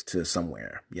tickets to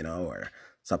somewhere, or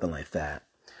something like that.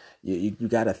 You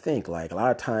got to think, like, a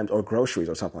lot of times, or groceries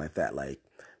or something like that, like,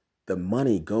 the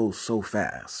money goes so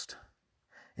fast.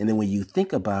 And then when you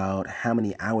think about how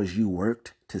many hours you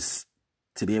worked to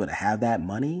be able to have that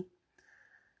money,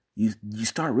 you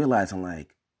start realizing,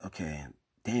 like, okay,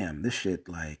 damn, this shit,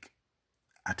 like,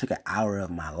 I took an hour of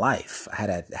my life.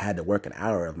 I had to work an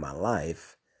hour of my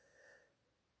life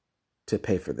to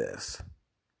pay for this.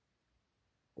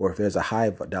 Or if there's a high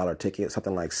dollar ticket,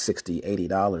 something like $60,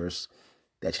 $80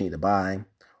 that you need to buy,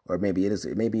 or maybe it is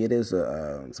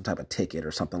some type of ticket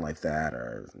or something like that,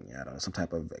 or I don't know, some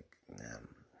type of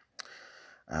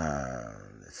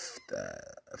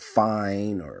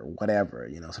fine or whatever,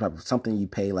 something you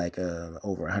pay like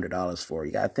over $100 for.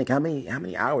 You gotta think how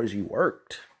many hours you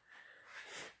worked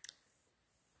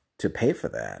to pay for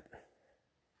that.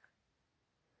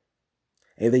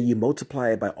 And then you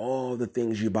multiply it by all the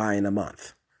things you buy in a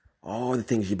month. All the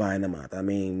things you buy in a month. I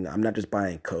mean, I'm not just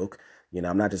buying Coke.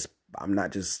 I'm not just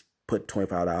put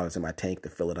 $25 in my tank to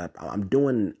fill it up. I'm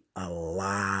doing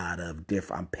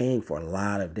I'm paying for a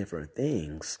lot of different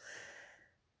things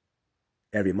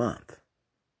every month.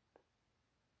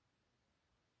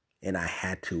 And I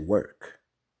had to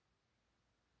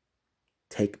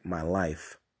take my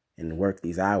life and work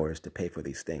these hours to pay for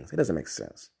these things. It doesn't make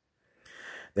sense.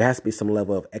 There has to be some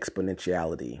level of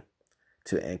exponentiality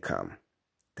to income.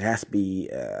 You have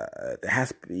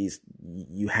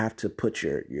to put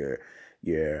your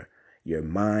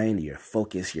mind, your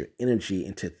focus, your energy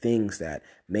into things that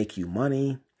make you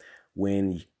money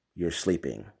when you're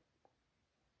sleeping.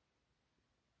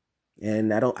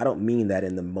 And I don't mean that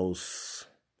in the most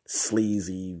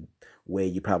sleazy way.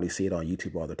 You probably see it on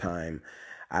YouTube all the time.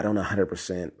 I don't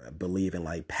 100% believe in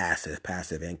like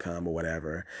passive income or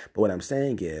whatever. But what I'm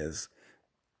saying is,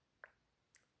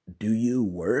 do you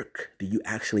work? Do you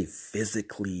actually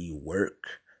physically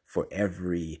work for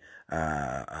every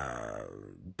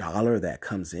dollar that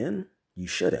comes in? You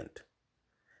shouldn't.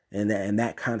 And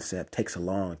that concept takes a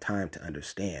long time to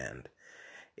understand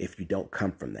if you don't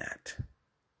come from that,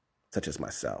 such as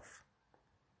myself.